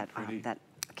pretty. That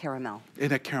caramel.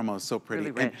 And that caramel is so pretty.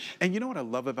 Really rich. And you know what I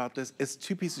love about this? It's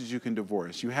two pieces you can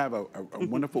divorce. You have a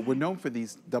wonderful. We're known for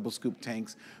these double scoop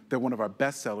tanks. They're one of our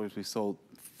best sellers. We sold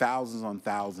thousands on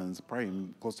thousands, probably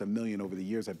close to 1 million over the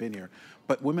years I've been here.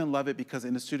 But women love it because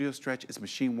in the studio stretch, it's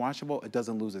machine washable, it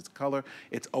doesn't lose its color,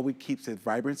 it always keeps its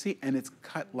vibrancy, and it's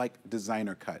cut like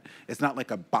designer cut. It's not like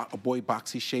a boy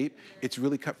boxy shape, it's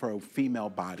really cut for a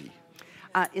female body.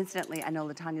 Incidentally, I know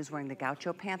LaTanya's wearing the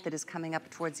gaucho pant that is coming up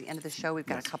towards the end of the show. We've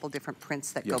got a couple different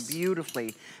prints that go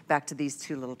beautifully back to these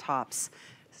two little tops.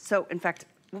 So, in fact,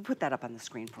 we'll put that up on the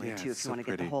screen for you too if you want to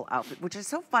get the whole outfit, which is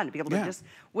so fun to be able to just,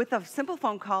 with a simple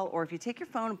phone call, or if you take your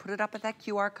phone and put it up at that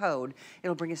QR code,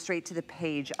 it'll bring you straight to the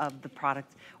page of the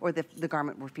product or the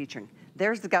garment we're featuring.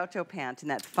 There's the gaucho pant in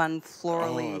that fun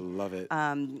florally I love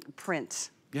it.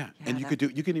 Print. Yeah, and you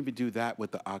can even do that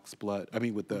with the ox blood, I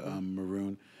mean with the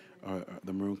maroon.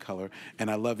 The maroon color,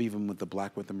 and I love even with the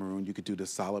black with the maroon, you could do the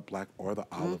solid black or the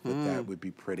olive with that, would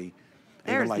be pretty.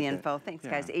 There's the info. Thanks,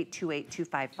 guys.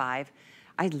 828-255.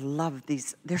 I love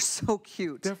these. They're so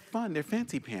cute. They're fun. They're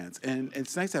fancy pants. And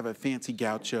it's nice to have a fancy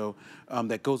gaucho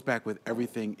that goes back with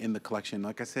everything in the collection.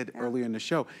 Like I said earlier in the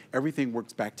show, everything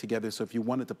works back together. So if you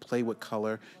wanted to play with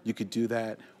color, you could do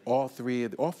that. All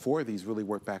four of these really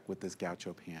work back with this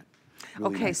gaucho pant.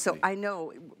 Really okay, nicely. so I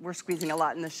know we're squeezing a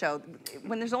lot in the show.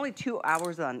 When there's only 2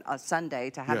 hours on a Sunday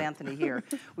to have Antthony here,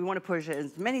 we want to push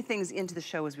as many things into the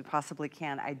show as we possibly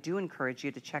can. I do encourage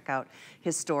you to check out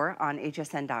his store on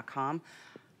hsn.com.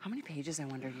 How many pages, I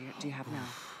wonder, do you have now?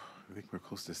 I think we're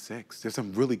close to 6. There's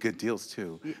some really good deals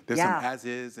too. There's some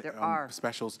as-is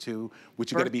specials too,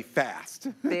 which you got to be fast.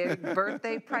 Big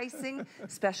birthday pricing,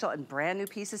 special and brand new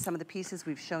pieces. Some of the pieces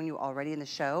we've shown you already in the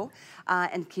show.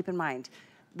 And keep in mind,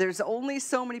 there's only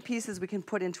so many pieces we can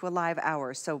put into a live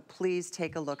hour, so please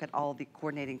take a look at all the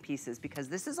coordinating pieces because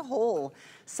this is a whole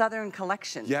Southern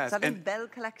collection, Southern Belle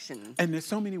collection. And there's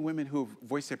so many women who have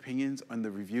voiced their opinions on the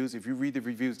reviews. If you read the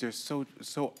reviews, they're so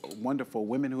wonderful.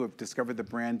 Women who have discovered the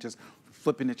brand just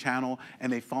flipping the channel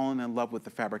and they've fallen in love with the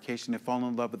fabrication. They've fallen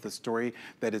in love with the story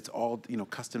that it's all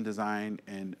custom designed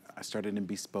and started in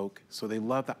bespoke. So they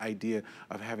love the idea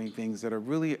of having things that are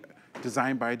really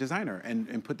designed by a designer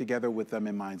and put together with them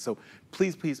in mind. So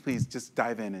please, please, please just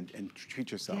dive in and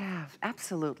treat yourself. Yeah,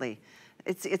 absolutely.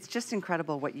 It's just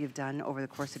incredible what you've done over the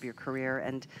course of your career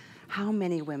and how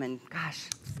many women, gosh,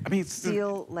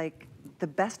 feel like the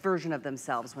best version of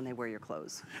themselves when they wear your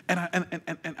clothes. And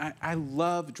I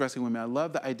love dressing women. I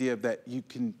love the idea that you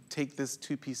can take this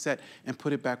two-piece set and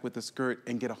put it back with the skirt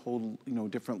and get a whole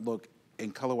different look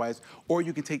and color-wise, or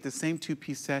you can take the same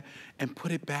two-piece set and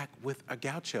put it back with a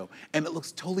gaucho, and it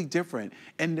looks totally different,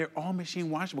 and they're all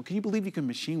machine washable. Can you believe you can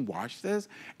machine wash this?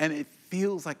 And it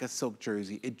feels like a silk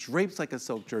jersey. It drapes like a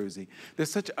silk jersey.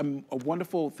 There's such a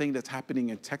wonderful thing that's happening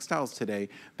in textiles today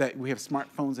that we have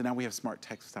smartphones and now we have smart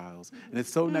textiles. And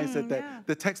it's so nice that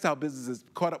the textile business is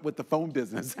caught up with the phone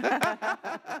business.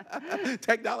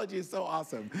 Technology is so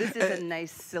awesome. This is a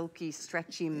nice silky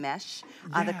stretchy mesh.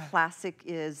 The classic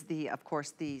is of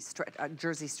course the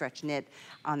jersey stretch knit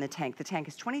on the tank. The tank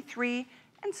is 23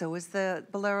 and so is the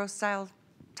bolero style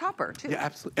topper too. Yeah,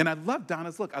 absolutely. And I love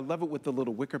Donna's look. I love it with the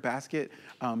little wicker basket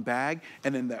bag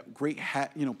and then that great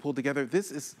hat, pulled together.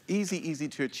 This is easy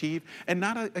to achieve and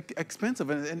not expensive.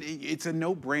 And it's a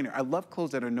no-brainer. I love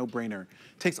clothes that are no-brainer.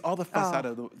 Takes all the fuss out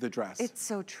of the dress. It's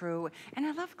so true. And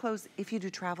I love clothes, if you do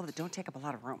travel, that don't take up a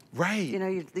lot of room. Right.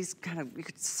 You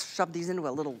could shove these into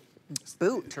a little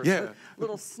boot or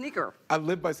little sneaker. I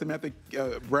live by Samantha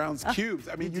Brown's cubes.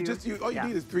 I mean, all you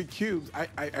need is 3 cubes.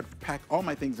 I pack all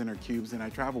my things in her cubes and I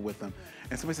travel with them.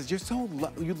 And somebody says,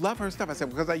 you love her stuff. I said,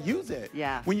 because I use it.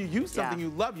 Yeah. When you use something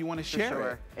you love, you want to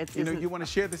share it. You want to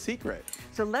share the secret.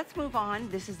 So let's move on.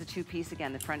 This is the two-piece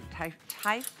again. The front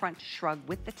tie front shrug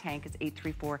with the tank is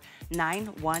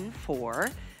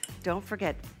 834-914. Don't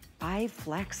forget, 5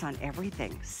 flex on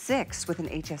everything. 6 with an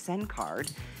HSN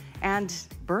card. And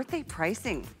birthday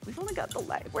pricing. We've only got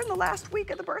we're in the last week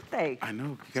of the birthday. I know,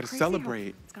 you gotta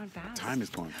celebrate. It's gone fast. Time is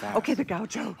going fast. Okay, the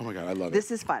gaucho. Oh my God, I love it.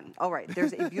 This is fun. All right,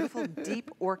 there's a beautiful deep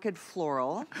orchid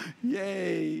floral.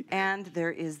 Yay. And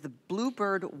there is the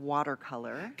bluebird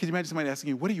watercolor. Can you imagine somebody asking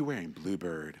you, what are you wearing?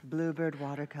 Bluebird. Bluebird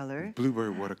watercolor.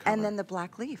 Bluebird watercolor. And then the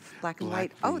black leaf, black and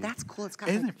white. Oh, that's cool. It's got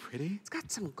Isn't it pretty? It's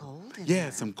got some gold in Yeah,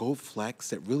 there. some gold flecks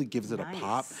that really gives it a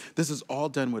pop. Nice. This is all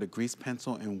done with a grease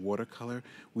pencil and watercolor.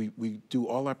 We do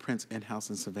all our prints in-house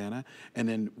in Savannah, and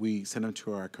then we send them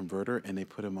to our converter, and they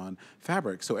put them on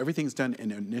fabric. So everything's done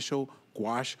in initial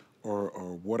gouache or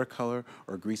watercolor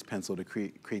or grease pencil to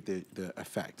create the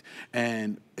effect.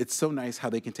 And it's so nice how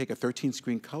they can take a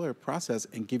 13-screen color process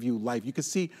and give you life. You can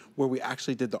see where we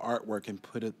actually did the artwork and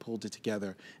pulled it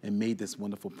together and made this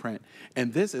wonderful print.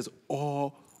 And this is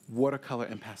all watercolor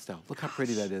and pastel. Look how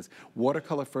pretty that is.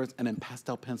 Watercolor first and then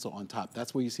pastel pencil on top.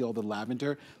 That's where you see all the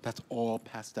lavender. That's all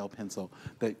pastel pencil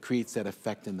that creates that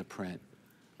effect in the print.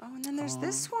 Oh, and then there's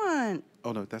this one.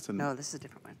 Oh no, that's a No, this is a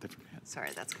different one. different print. Sorry,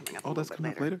 that's coming up. Oh, that's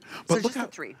coming up later. So But just the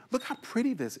three. look how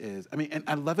pretty this is. I mean, and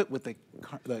I love it with the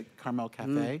Caramel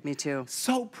Cafe. Me too.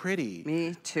 So pretty.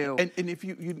 Me too. And if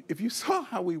you saw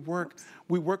how we work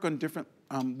on different.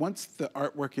 Once the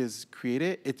artwork is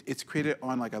created, it's created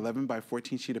on like 11 by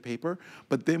 14 sheet of paper,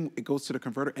 but then it goes to the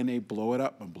converter and they blow it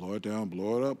up and blow it down,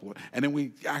 blow it up, and then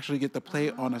we actually get to play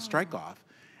it on a strike off.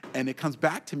 And it comes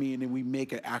back to me, and then we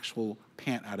make an actual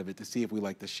pant out of it to see if we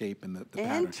like the shape and the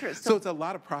pattern. Interesting. So it's a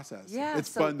lot of process. Yeah, it's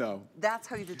so fun though. That's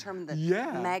how you determine the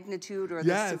Yeah. magnitude or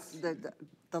Yes.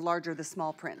 the larger the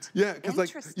small print. Yeah, because like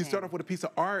you Interesting. start off with a piece of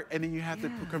art, and then you have to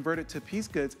convert it to piece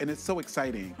goods, and it's so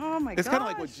exciting. Oh my It's kind of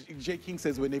like what gosh. J. King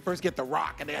says when they first get the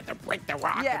rock, and they have to break the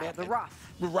rock. Yeah, and they have the to,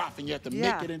 rough. The rough, and you have to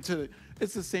Yeah. make it into.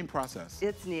 It's the same process.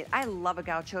 It's neat. I love a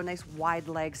gaucho. Nice wide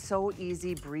legs, so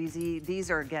easy, breezy. These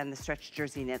are, again, the stretch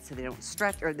jersey knits, so they don't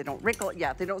stretch, or they don't wrinkle.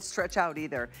 Yeah, they don't stretch out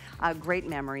either. Great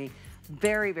memory.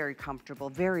 Very, very comfortable,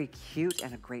 very cute,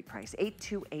 and a great price.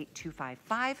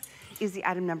 828255 is the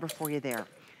item number for you there.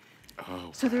 Oh,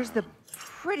 so there's the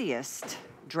prettiest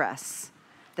dress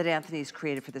that Anthony's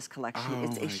created for this collection. Oh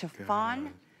It's a my chiffon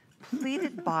God.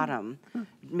 pleated bottom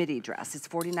midi dress. It's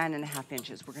 49.5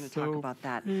 inches. We're going to talk So about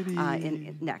that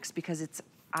pretty. next, because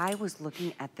I was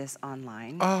looking at this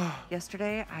online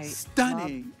yesterday. I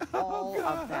Stunning. love all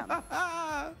of them.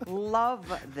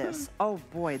 Love this. Oh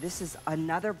boy, this is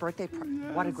another birthday.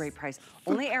 What a great price.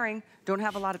 Only airing. Don't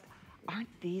have a lot of.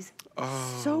 Aren't these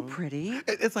so pretty?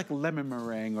 It's like lemon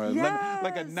meringue or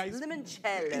like a nice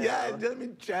limoncello. Yeah,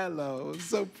 limoncello.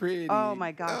 So pretty. Oh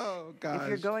my gosh. Oh gosh. If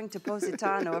you're going to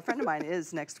Positano, a friend of mine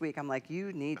is next week. I'm like,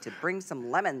 you need to bring some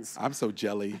lemons. I'm so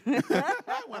jelly.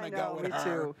 I want to go with me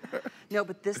her. too. No,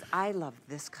 but this, I love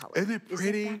this color. Isn't it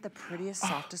pretty? Isn't that the prettiest,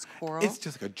 softest coral? It's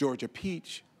just like a Georgia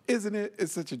peach. Isn't it?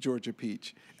 It's such a Georgia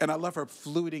peach. And I love her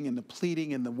fluting and the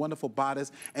pleating and the wonderful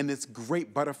bodice and this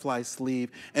great butterfly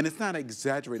sleeve. And it's not an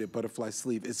exaggerated butterfly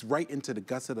sleeve. It's right into the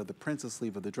gusset of the princess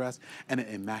sleeve of the dress and an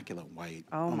immaculate white.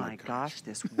 Oh my gosh,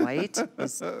 this white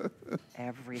is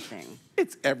everything.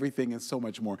 It's everything and so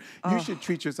much more. You should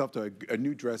treat yourself to a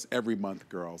new dress every month,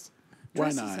 girls. Why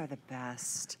Dresses not? are the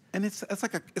best. And it's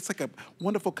like a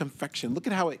wonderful confection. Look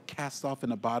at how it casts off in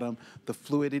the bottom, the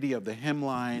fluidity of the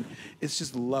hemline. It's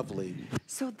just lovely.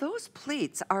 So those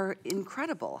pleats are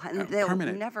incredible, and they'll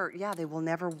permanent. they will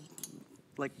never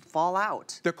like fall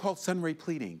out. They're called sunray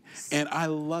pleating, and I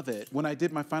love it. When I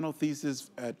did my final thesis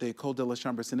at the École de la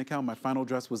Chambre Syndicale, my final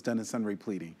dress was done in sunray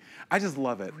pleating. I just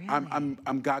love it. Really?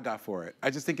 I'm gaga for it. I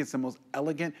just think it's the most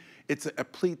elegant. It's a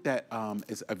pleat that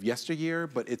is of yesteryear,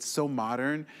 but it's so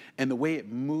modern, and the way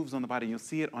it moves on the body, you'll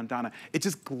see it on Donna. It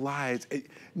just glides.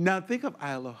 Now think of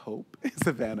Isle of Hope in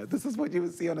Savannah. This is what you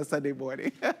would see on a Sunday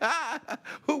morning.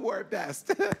 Who wore it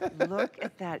best? Look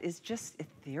at that. It's just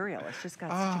ethereal. It's just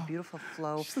got such a beautiful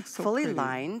flow. She looks so fully pretty.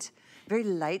 lined, very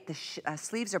light. The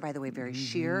sleeves are, by the way, very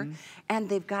sheer. And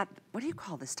they've got, what do you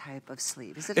call this type of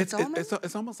sleeve? Is it a dolman?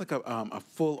 It's almost like a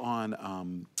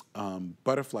full-on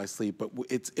butterfly sleeve, but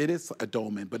it is a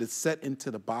dolman, but it's set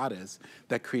into the bodice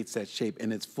that creates that shape,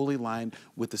 and it's fully lined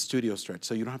with the studio stretch,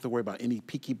 so you don't have to worry about any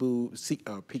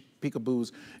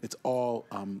peekaboos. It's all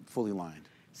fully lined.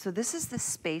 So this is the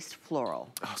spaced floral.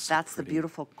 Oh, so That's the pretty.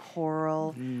 beautiful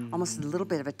coral, almost a little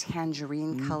bit of a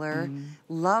tangerine color.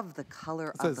 Love the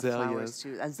color of the flowers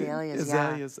too. Azaleas,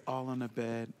 Azaleas all on the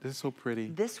bed. They're so pretty.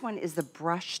 This one is the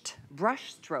brush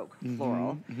stroke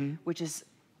floral, which is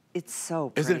It's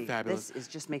so pretty. Isn't it fabulous? This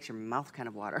just makes your mouth kind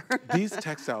of water. These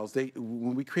textiles,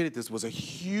 when we created this, was a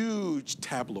huge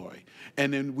tabloid.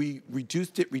 And then we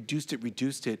reduced it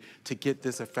to get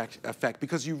this effect.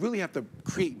 Because you really have to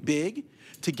create big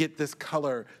to get this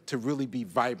color to really be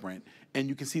vibrant. And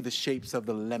you can see the shapes of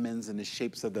the lemons and the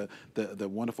shapes of the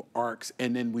wonderful arcs.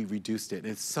 And then we reduced it.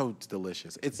 It's so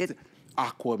delicious. It's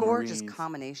aquamarine. Gorgeous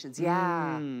combinations,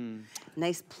 yeah.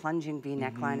 Nice plunging V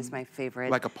neckline is my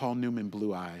favorite. Like a Paul Newman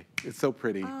blue eye. It's so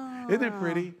pretty. Isn't it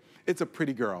pretty? It's a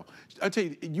pretty girl. I'll tell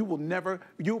you,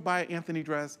 you'll buy an Antthony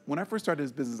dress. When I first started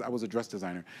this business, I was a dress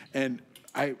designer. And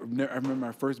I remember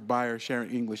my first buyer, Sharon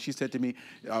English, she said to me,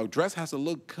 a dress has to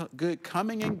look good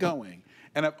coming and going.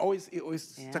 And it always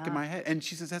stuck in my head. And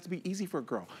she says it has to be easy for a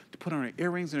girl to put on her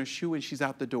earrings and her shoe and she's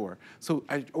out the door. So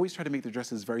I always try to make the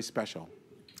dresses very special.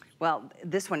 Well,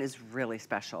 this one is really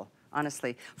special,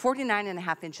 honestly.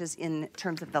 49.5 inches in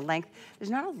terms of the length.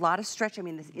 There's not a lot of stretch. I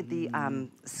mean, the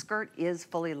skirt is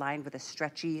fully lined with a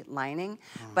stretchy lining,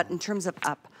 but in terms of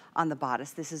up on the bodice,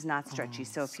 this is not stretchy.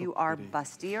 So if you are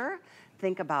bustier,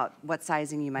 think about what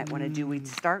sizing you might want to do. We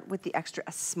start with the extra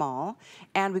small,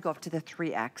 and we go up to the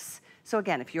 3X. So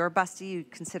again, if you're busty, you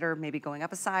consider maybe going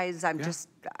up a size. I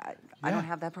don't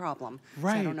have that problem.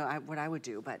 Right. So I don't know what I would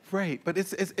do, but. Right, but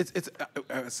it's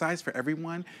a size for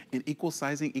everyone in equal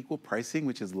sizing, equal pricing,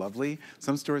 which is lovely.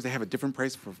 Some stores, they have a different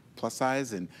price for plus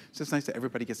size, and it's just nice that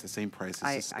everybody gets the same price.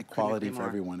 It's just equality for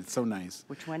everyone. It's so nice.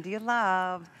 Which one do you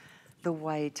love? The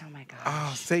white, oh my gosh.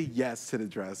 Oh, say yes to the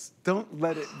dress. Don't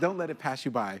let it pass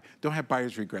you by. Don't have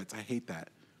buyer's regrets. I hate that.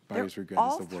 Buyer's regret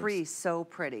is the worst. All three so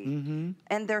pretty.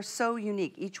 And they're so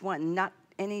unique. Each one, not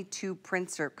any two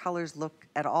prints or colors look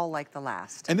at all like the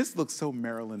last. And this looks so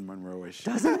Marilyn Monroe-ish.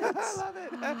 Doesn't it? I love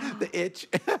it. The itch.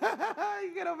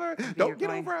 You get over. Don't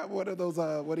get over one of those.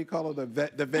 What do you call them?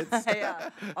 The vents. Yeah.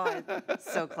 Oh,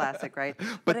 it's so classic, right?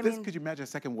 But I this, mean, could you imagine a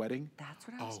second wedding? That's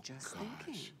what I was just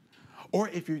thinking. Or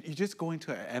if you're just going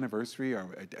to an anniversary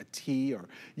or a tea, or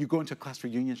you go into a class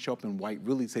reunion, show up in white,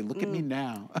 really say, look at me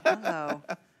now. Hello.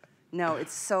 No,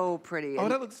 it's so pretty. Oh,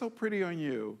 that looks so pretty on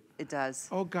you. It does.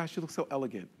 Oh gosh, you look so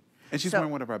elegant. And she's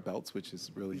wearing one of our belts, which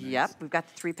is really nice. Yep, we've got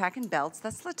the 3-pack in belts.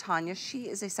 That's LaTanya. She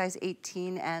is a size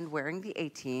 18 and wearing the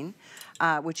 18,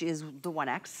 which is the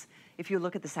 1X. If you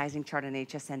look at the sizing chart on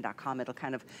hsn.com, it'll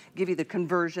kind of give you the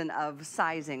conversion of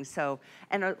sizing. So,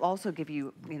 and it'll also give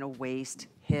you, waist,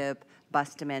 hip,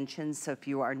 bust dimensions. So if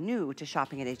you are new to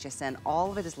shopping at HSN,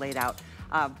 all of it is laid out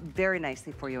very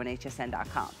nicely for you on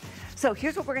hsn.com. So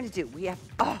here's what we're gonna do. We have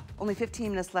only 15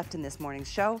 minutes left in this morning's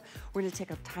show. We're gonna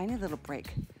take a tiny little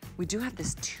break. We do have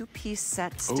this 2-piece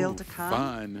set still to come.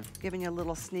 Fun. Giving you a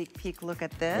little sneak peek look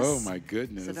at this. Oh my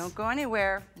goodness. So don't go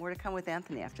anywhere. More to come with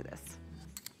Antthony after this.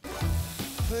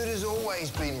 Food has always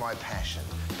been my passion,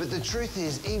 but the truth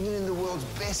is, even in the world's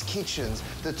best kitchens,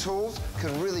 the tools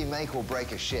can really make or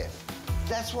break a chef.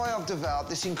 That's why I've developed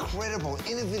this incredible,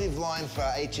 innovative line for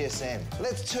HSN.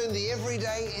 Let's turn the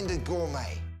everyday into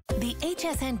gourmet. The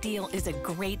HSN deal is a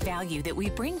great value that we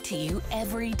bring to you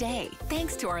every day.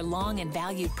 Thanks to our long and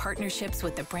valued partnerships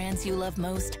with the brands you love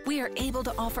most, we are able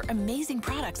to offer amazing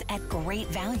products at great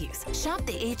values. Shop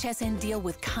the HSN deal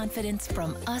with confidence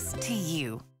from us to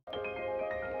you.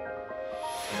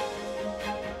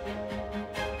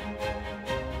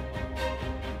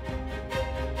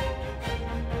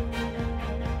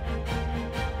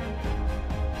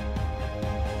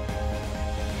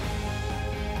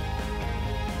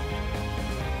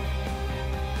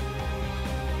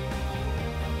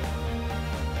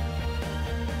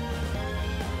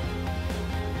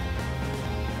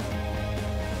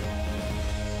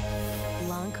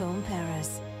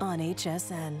 Paris on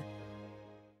HSN.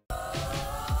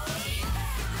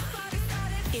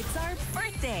 It's our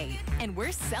birthday, and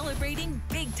we're celebrating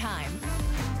big time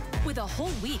with a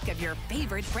whole week of your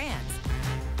favorite brands.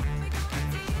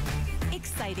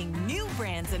 Exciting new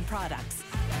brands and products.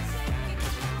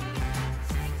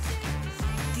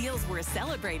 Deals we're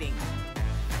celebrating.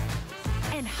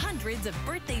 And hundreds of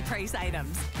birthday price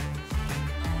items.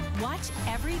 Watch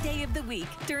every day of the week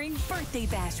during Birthday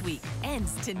Bash Week.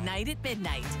 Ends tonight at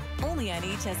midnight. Only on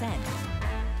HSN.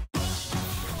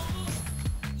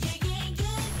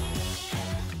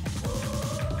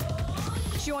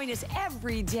 Join us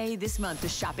every day this month to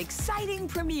shop exciting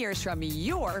premieres from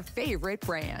your favorite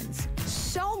brands.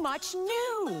 So much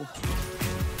new.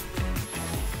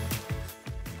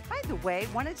 By the way,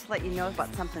 wanted to let you know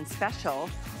about something special.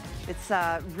 It's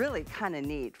really kind of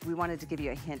neat. We wanted to give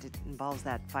you a hint. It involves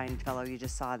that fine fellow you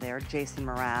just saw there, Jason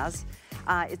Mraz.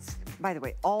 It's, by the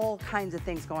way, all kinds of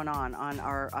things going on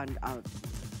our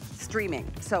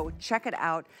streaming. So check it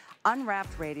out.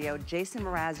 Unwrapped Radio, Jason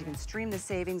Mraz. You can stream the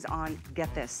savings on,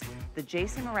 get this, the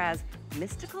Jason Mraz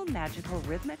Mystical, Magical,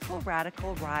 Rhythmical,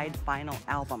 Radical Ride Vinyl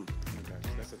Album.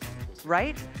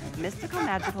 Right? Mystical,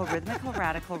 Magical, Rhythmical,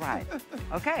 Radical Ride.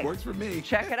 Okay. Works for me.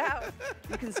 Check it out.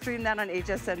 You can stream that on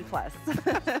HSN Plus.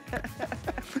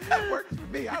 That works for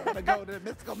me. I want to go to the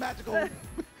Mystical, Magical...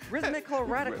 Rhythmical,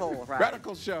 Radical Ride.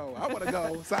 Radical show. I want to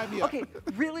go. Sign me up. Okay,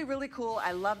 really, really cool.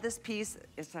 I love this piece.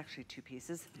 It's actually 2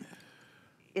 pieces.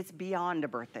 It's beyond a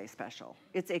birthday special.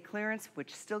 It's a clearance,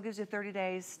 which still gives you 30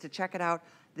 days to check it out.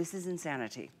 This is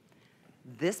insanity.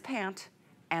 This pant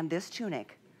and this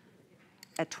tunic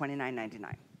at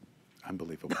 $29.99.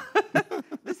 Unbelievable.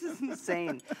 This is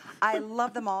insane. I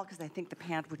love them all because I think the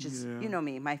pant, which is, you know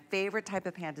me, my favorite type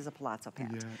of pant is a palazzo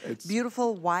pant. Yeah, it's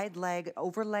beautiful wide leg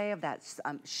overlay of that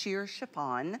sheer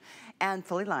chiffon and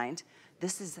fully lined.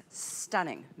 This is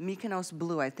stunning. Mykonos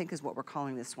blue, I think, is what we're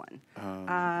calling this one. no,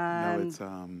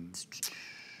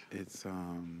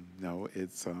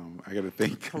 I gotta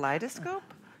think. Kaleidoscope?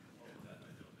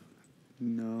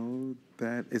 No,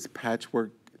 that is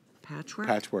patchwork.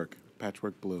 Patchwork?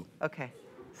 Patchwork blue. Okay.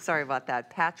 Sorry about that.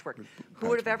 Patchwork. Who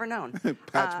would have ever known?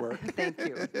 Patchwork. Thank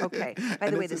you. Okay.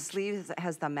 By the way, the sleeve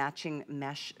has the matching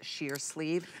mesh sheer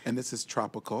sleeve. And this is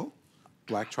tropical,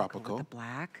 black tropical. With the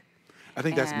black. I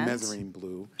think that's mezzanine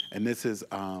blue. And this is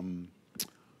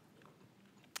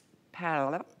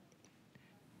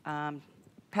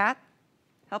Pat,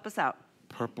 help us out.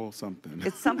 purple something.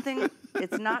 It's something,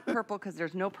 it's not purple because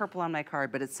there's no purple on my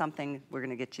card, but it's something, we're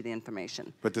gonna get you the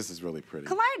information. But this is really pretty.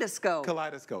 Kaleidoscope.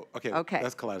 Kaleidoscope. Okay, Okay.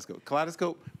 that's kaleidoscope.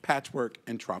 Kaleidoscope, patchwork,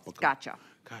 and tropical. Gotcha.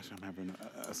 Gosh, I'm having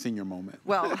a senior moment.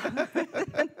 Well,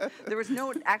 there was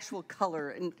no actual color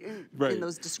in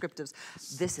those descriptives.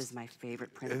 This is my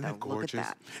favorite print, Isn't though. that gorgeous? Look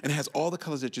at that. And it has all the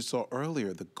colors that you saw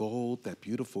earlier, the gold, that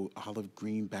beautiful olive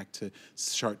green back to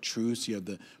chartreuse. You have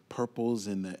the purples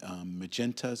and the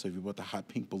magenta. So if you bought the hot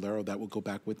pink bolero, that will go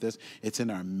back with this. It's in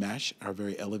our mesh, our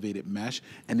very elevated mesh.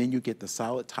 And then you get the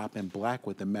solid top in black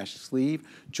with the mesh sleeve,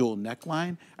 jewel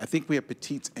neckline. I think we have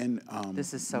petites and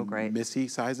This is so great. Missy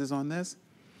sizes on this,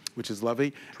 which is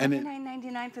lovely.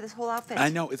 $29.99 for this whole outfit. I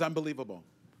know, it's unbelievable.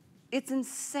 It's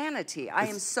insanity. I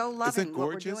am so loving what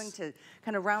we're doing to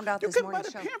kind of round out this morning show.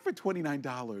 You could buy the pant for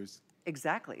 $29.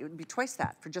 Exactly. It would be twice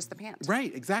that for just the pants.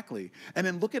 Right, exactly. And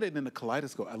then look at it in the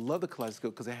kaleidoscope. I love the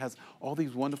kaleidoscope because it has all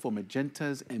these wonderful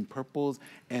magentas and purples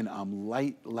and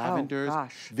light lavenders. Oh,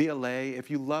 gosh. VLA. If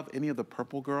you love any of the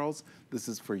purple girls, this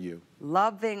is for you.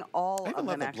 Loving all I of even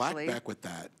love them, the black actually. back with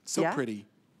that. So Yeah? pretty.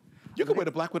 You could wear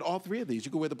the black with all three of these.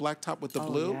 You could wear the black top with the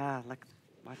blue. Yeah, like,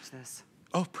 watch this.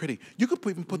 Oh, pretty. You could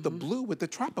even put the blue with the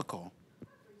tropical.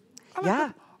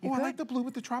 Yeah, I like the blue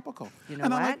with the tropical. You know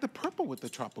and what? I like the purple with the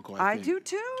tropical, I think. do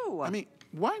too. I mean,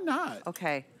 why not?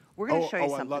 Okay, we're going to show you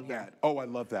something I love here. that. Oh, I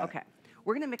love that. Okay,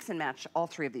 we're going to mix and match all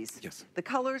three of these. Yes. The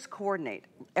colors coordinate.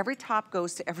 Every top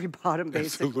goes to every bottom,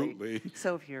 basically. Absolutely.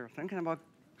 So if you're thinking about,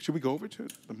 Should we go over to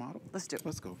the model? Let's do it.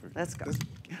 Let's go over it. Let's go.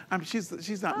 I mean, she's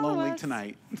not Follow lonely us.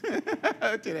 tonight.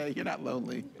 Today, you're not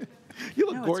lonely. You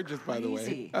look No, it's gorgeous, by the way.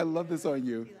 crazy. I love this on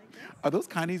you. Are those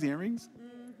Connie's earrings?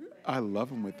 I love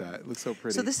them with that. It looks so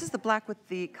pretty. So this is the black with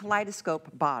the kaleidoscope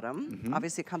bottom.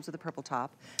 Obviously, it comes with a purple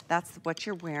top. That's what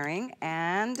you're wearing,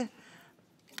 and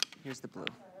here's the blue.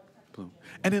 Blue.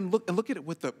 And then look at it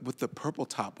with the purple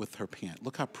top with her pant.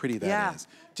 Look how pretty that is.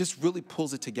 Yeah. Just really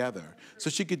pulls it together. So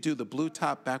she could do the blue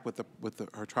top back with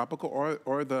her tropical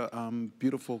or the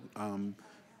beautiful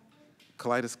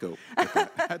kaleidoscope. With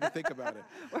that. I had to think about it.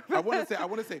 I want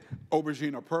to say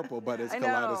aubergine or purple, but it's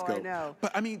kaleidoscope. I know.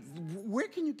 But I mean, where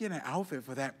can you get an outfit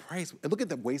for that price? Look at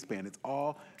the waistband. It's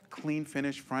all clean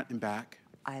finish front and back.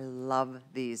 I love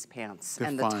these pants. They're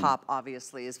and the fun. top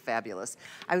obviously is fabulous.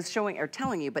 I was showing or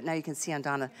telling you, but now you can see on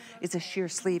Donna, it's a sheer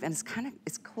sleeve and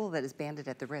it's cool that it's banded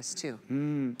at the wrist too.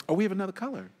 Oh, we have another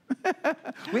color.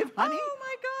 We have honey. Oh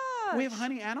my gosh. We have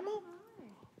honey animal.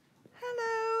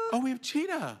 Hello. Oh, we have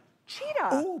cheetah. Cheetah.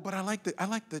 Oh, but I like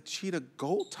the cheetah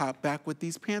gold top back with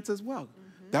these pants as well.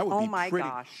 That would be my pretty.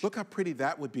 gosh. Look how pretty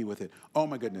that would be with it. Oh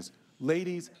my goodness.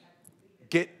 Ladies,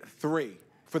 get 3.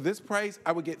 For this price,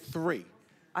 I would get 3.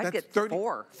 I'd get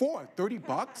 4. 30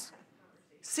 bucks?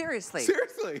 Seriously.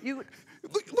 Seriously. You,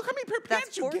 Look how many pair of pants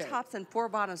that's you 4 get. tops and 4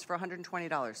 bottoms for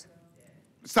 $120.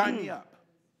 Sign me up.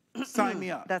 Sign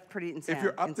me up. That's pretty insane. If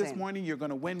you're up this insane. morning, you're going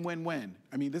to win, win, win.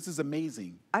 I mean, this is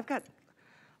amazing. I've got,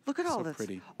 look at all So this.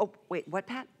 pretty. Oh, wait, what,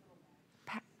 Pat?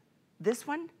 Pat, this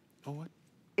one Oh, what?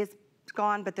 is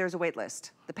gone, but there's a wait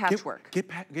list. The patchwork. Get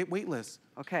waitlist.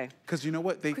 Okay. Because you know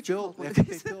what? They Could you fill, hold one I of think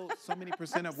they these? fill so many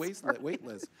percent of wait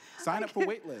list. Sign up for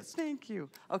wait list. Thank you.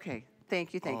 Okay,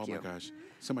 Thank you, thank you. Oh my gosh,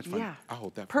 so much fun. Yeah. I'll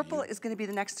hold that for Purple you. is going to be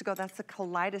the next to go. That's the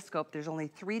kaleidoscope. There's only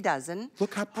 3 dozen.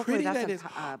 Look how Hopefully pretty that's that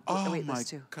on is. oh, Oh wait, my those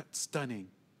two. God, stunning.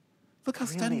 Look how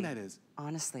stunning that is.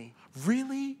 Honestly.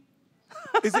 Really?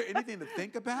 Is there anything to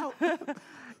think about?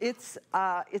 It's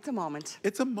a moment.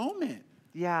 It's a moment.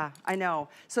 Yeah, I know.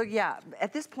 So yeah,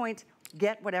 at this point,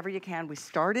 get whatever you can. We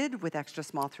started with extra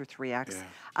small through 3X.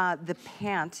 Yeah. The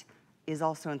pant is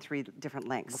also in 3 different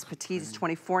lengths. Petite is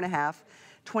 24.5,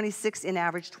 26 in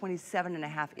average,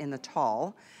 27.5 in the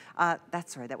tall.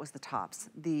 Sorry, that was the tops.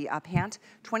 The pant,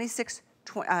 26,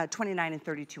 29 and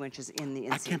 32 inches in the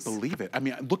inseams. I can't believe it. I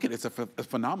mean, look at it. It's a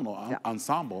phenomenal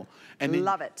ensemble. And then,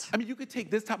 Love it. I mean, you could take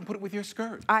this top and put it with your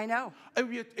skirt. I know. I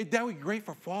mean, that would be great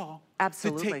for fall.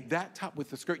 Absolutely. To take that top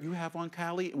with the skirt you have on,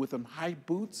 Callie, with them high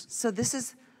boots. So this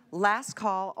is last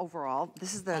call overall.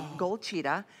 This is the gold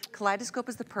cheetah. Kaleidoscope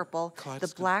is the purple.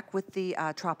 The black with the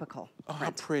tropical Oh, how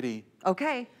print. pretty.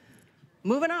 Okay.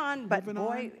 Moving on, but Moving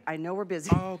boy, I know we're busy.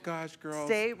 Oh, gosh, girls.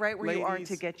 Stay right where you are Ladies,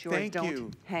 to get yours. thank Don't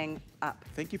you. hang up.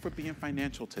 Thank you for being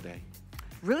financial today.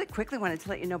 Really quickly wanted to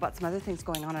let you know about some other things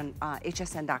going on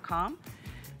hsn.com.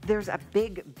 There's a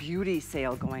big beauty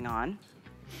sale going on.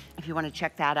 If you want to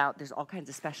check that out, there's all kinds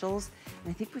of specials. And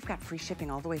I think we've got free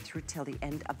shipping all the way through till the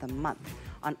end of the month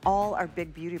on all our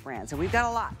big beauty brands. And we've got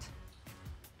a lot.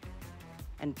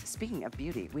 And speaking of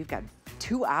beauty, we've got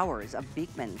 2 hours of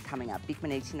Beekman coming up,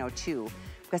 Beekman 1802.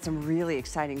 We've got some really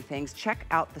exciting things. Check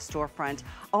out the storefront.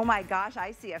 Oh my gosh,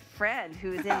 I see a friend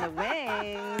who's in the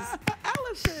wings.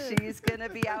 Allison! She's gonna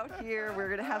be out here. We're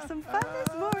gonna have some fun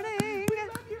this morning. We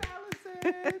love you,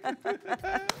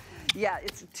 Allison! Yeah,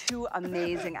 it's 2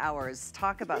 amazing hours.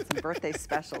 Talk about some birthday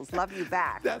specials. Love you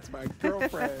back. That's my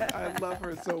girlfriend. I love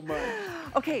her so much.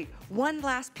 Okay, one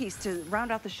last piece to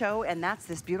round out the show, and that's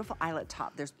this beautiful eyelet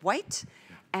top. There's white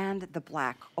and the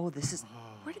black. Oh, this is,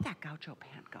 where did that gaucho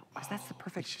pant go? Because that's the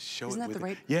perfect, isn't that the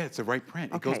right? Yeah, it's the right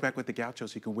print. It goes Okay. back with the gaucho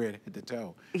so you can wear it head to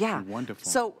toe. Yeah. Wonderful.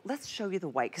 So let's show you the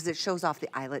white, because it shows off the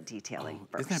eyelet detailing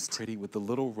first. Isn't that pretty with the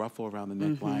little ruffle around the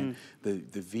neckline, the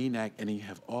V-neck, and then you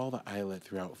have all the eyelet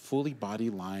throughout, fully body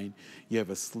line. You have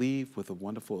a sleeve with a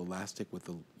wonderful elastic with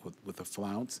a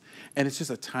flounce, and it's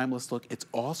just a timeless look. It's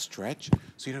all stretch,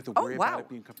 so you don't have to worry about it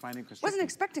being confined and constricted. Wasn't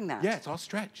expecting that. Yeah, it's all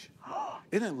stretch.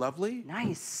 Isn't it lovely?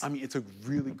 Nice. I mean, it's a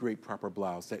really great proper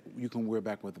blouse that you can wear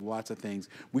back with lots of things.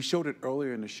 We showed it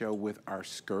earlier in the show with our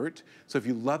skirt. So if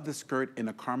you love the skirt in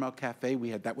a Carmel Cafe, we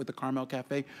had that with the Carmel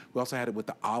Cafe. We also had it with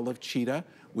the olive cheetah,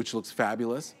 which looks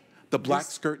fabulous. The black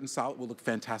skirt and solid will look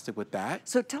fantastic with that.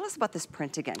 So tell us about this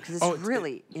print again, because it's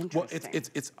really interesting. Well,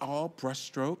 it's all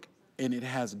brushstroke, and it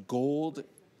has gold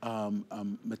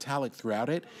metallic throughout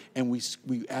it, and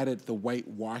we added the white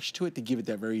wash to it to give it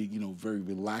that very very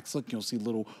relaxed look. You'll see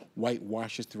little white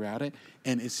washes throughout it,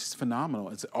 and it's just phenomenal.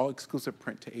 It's all exclusive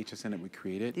print to HSN that we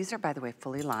created. These are, by the way,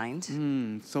 fully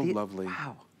lined. So lovely.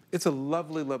 Wow. It's a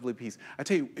lovely, lovely piece. I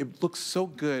tell you, it looks so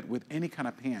good with any kind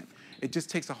of pant. It just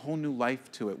takes a whole new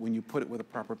life to it when you put it with a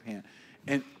proper pant.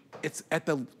 And it's at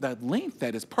the length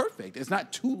that is perfect. It's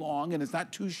not too long and it's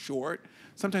not too short.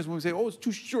 Sometimes when we say, oh, it's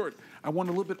too short, I want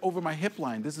a little bit over my hip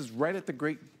line. This is right at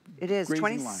the It is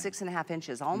grazing 26.5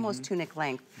 inches, almost tunic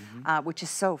length, which is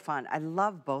so fun. I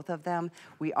love both of them.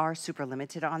 We are super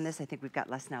limited on this. I think we've got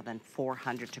less now than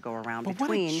 400 to go around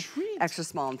between extra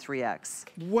small and 3X.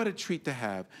 What a treat to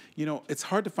have. You know, it's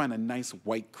hard to find a nice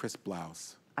white crisp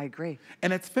blouse. I agree.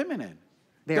 And it's feminine.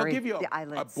 Very. They'll give you The a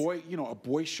eyelids. a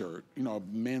boy shirt, a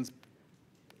man's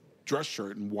dress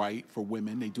shirt in white for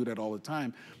women. They do that all the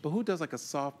time. But who does like a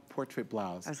soft portrait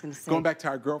blouse? I was going to say. Going back to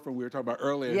our girlfriend we were talking about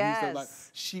earlier. Yes. He said, like,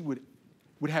 she would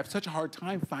have such a hard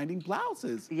time finding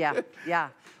blouses. Yeah, yeah.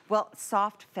 Well,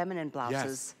 soft feminine blouses.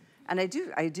 Yes. And I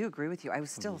do agree with you. I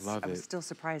was still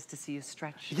surprised to see you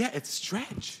stretch. Yeah, it's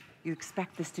stretch. You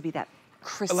expect this to be that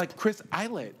crisp. Like crisp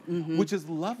eyelet, which is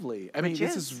lovely. I mean,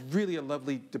 this is really a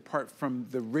lovely depart from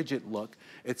the rigid look.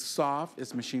 It's soft,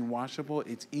 it's machine washable,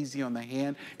 it's easy on the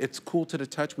hand, it's cool to the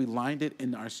touch. We lined it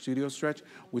in our studio stretch,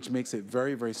 which makes it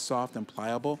very, very soft and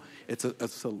pliable. It's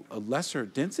a lesser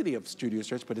density of studio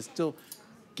stretch, but it still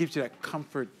gives you that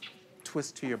comfort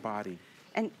twist to your body.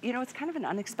 And it's kind of an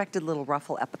unexpected little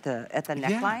ruffle up at the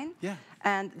neckline. Yeah.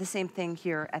 And the same thing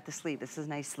here at the sleeve. This is a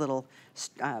nice little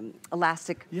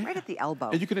elastic right at the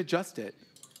elbow. And you can adjust it.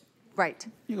 Right.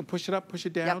 You can push it up, push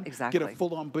it down. Yep, exactly. Get a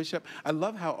full-on push up. I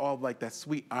love how all like that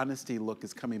sweet honesty look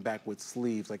is coming back with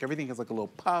sleeves. Like everything has like a little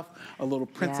puff, a little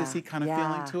princessy kind of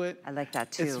feeling to it. I like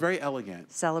that too. It's very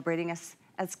elegant. Celebrating us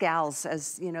as gals,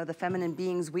 as the feminine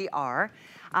beings we are.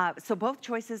 So both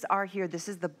choices are here. This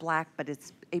is the black, but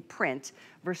it's a print,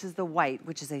 versus the white,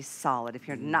 which is a solid. If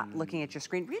you're not looking at your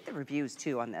screen, read the reviews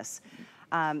too on this.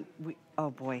 Oh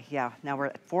boy, yeah. Now we're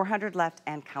at 400 left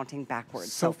and counting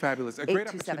backwards. So fabulous. A great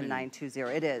opportunity.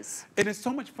 827-920. It is. And it's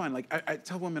so much fun. Like I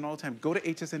tell women all the time, go to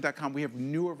hsn.com. We have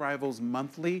new arrivals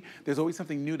monthly. There's always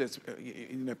something new that's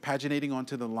paginating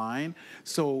onto the line.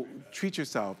 So treat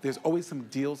yourself. There's always some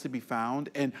deals to be found,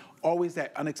 and always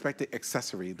that unexpected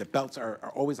accessory. The belts are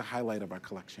always a highlight of our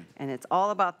collection. And it's all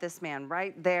about this man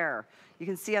right there. You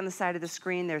can see on the side of the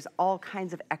screen, there's all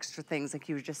kinds of extra things. Like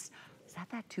you just, is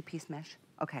that two-piece mesh?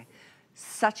 Okay.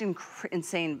 Such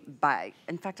insane buy.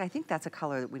 In fact, I think that's a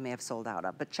color that we may have sold out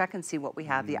of, but check and see what we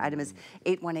have. The item is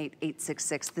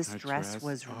 818866. This dress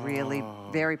was really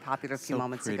very popular a few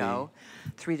moments ago.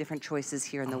 3 different choices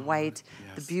here in the white,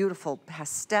 the beautiful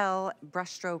pastel,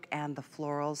 brushstroke, and the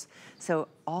florals. So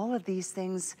all of these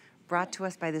things brought to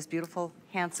us by this beautiful,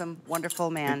 handsome,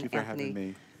 wonderful man, Thank you for Anthony. having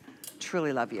me.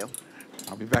 Truly love you.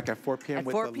 I'll be back at 4 p.m. At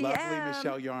with 4 the lovely p.m.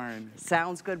 Michelle Yarn.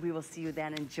 Sounds good. We will see you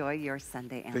then. Enjoy your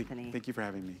Sunday, Anthony. Thank you for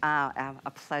having me.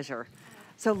 A pleasure.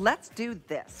 So let's do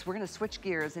this. We're going to switch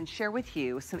gears and share with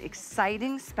you some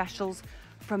exciting specials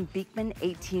from Beekman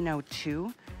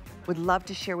 1802. Would love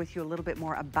to share with you a little bit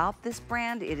more about this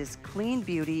brand. It is clean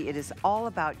beauty. It is all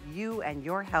about you and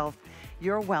your health,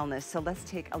 your wellness. So let's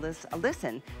take a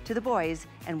listen to the boys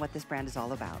and what this brand is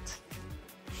all about.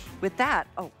 With that,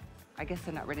 oh, I guess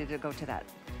they're not ready to go to that.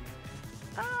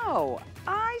 Oh,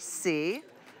 I see.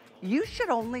 You should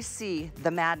only see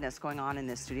the madness going on in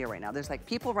this studio right now. There's like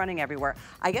people running everywhere.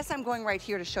 I guess I'm going right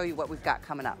here to show you what we've got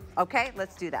coming up. Okay,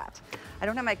 let's do that. I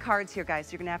don't have my cards here, guys,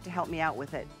 so you're gonna have to help me out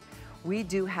with it. We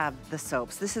do have the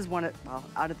soaps. This is one of, well,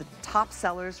 out of the top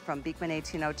sellers from Beekman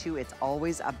 1802. It's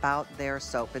always about their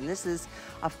soap. And this is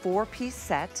a 4-piece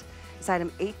set. It's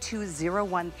item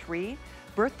 82013.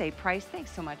 Birthday price, thanks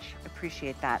so much,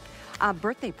 appreciate that.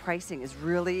 Birthday pricing is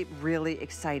really, really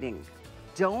exciting.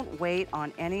 Don't wait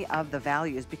on any of the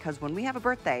values, because when we have a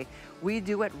birthday, we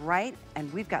do it right,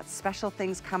 and we've got special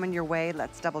things coming your way.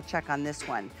 Let's double check on this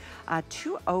one.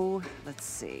 Let's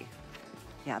see.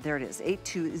 Yeah, there it is,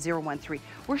 82013.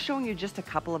 We're showing you just a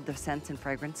couple of the scents and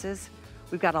fragrances.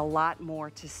 We've got a lot more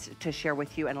to share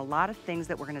with you, and a lot of things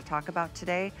that we're going to talk about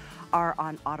today are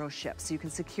on auto ship. So you can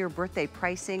secure birthday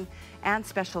pricing and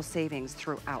special savings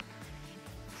throughout.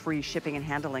 Free shipping and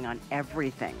handling on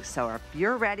everything. So if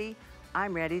you're ready,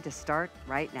 I'm ready to start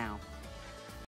right now.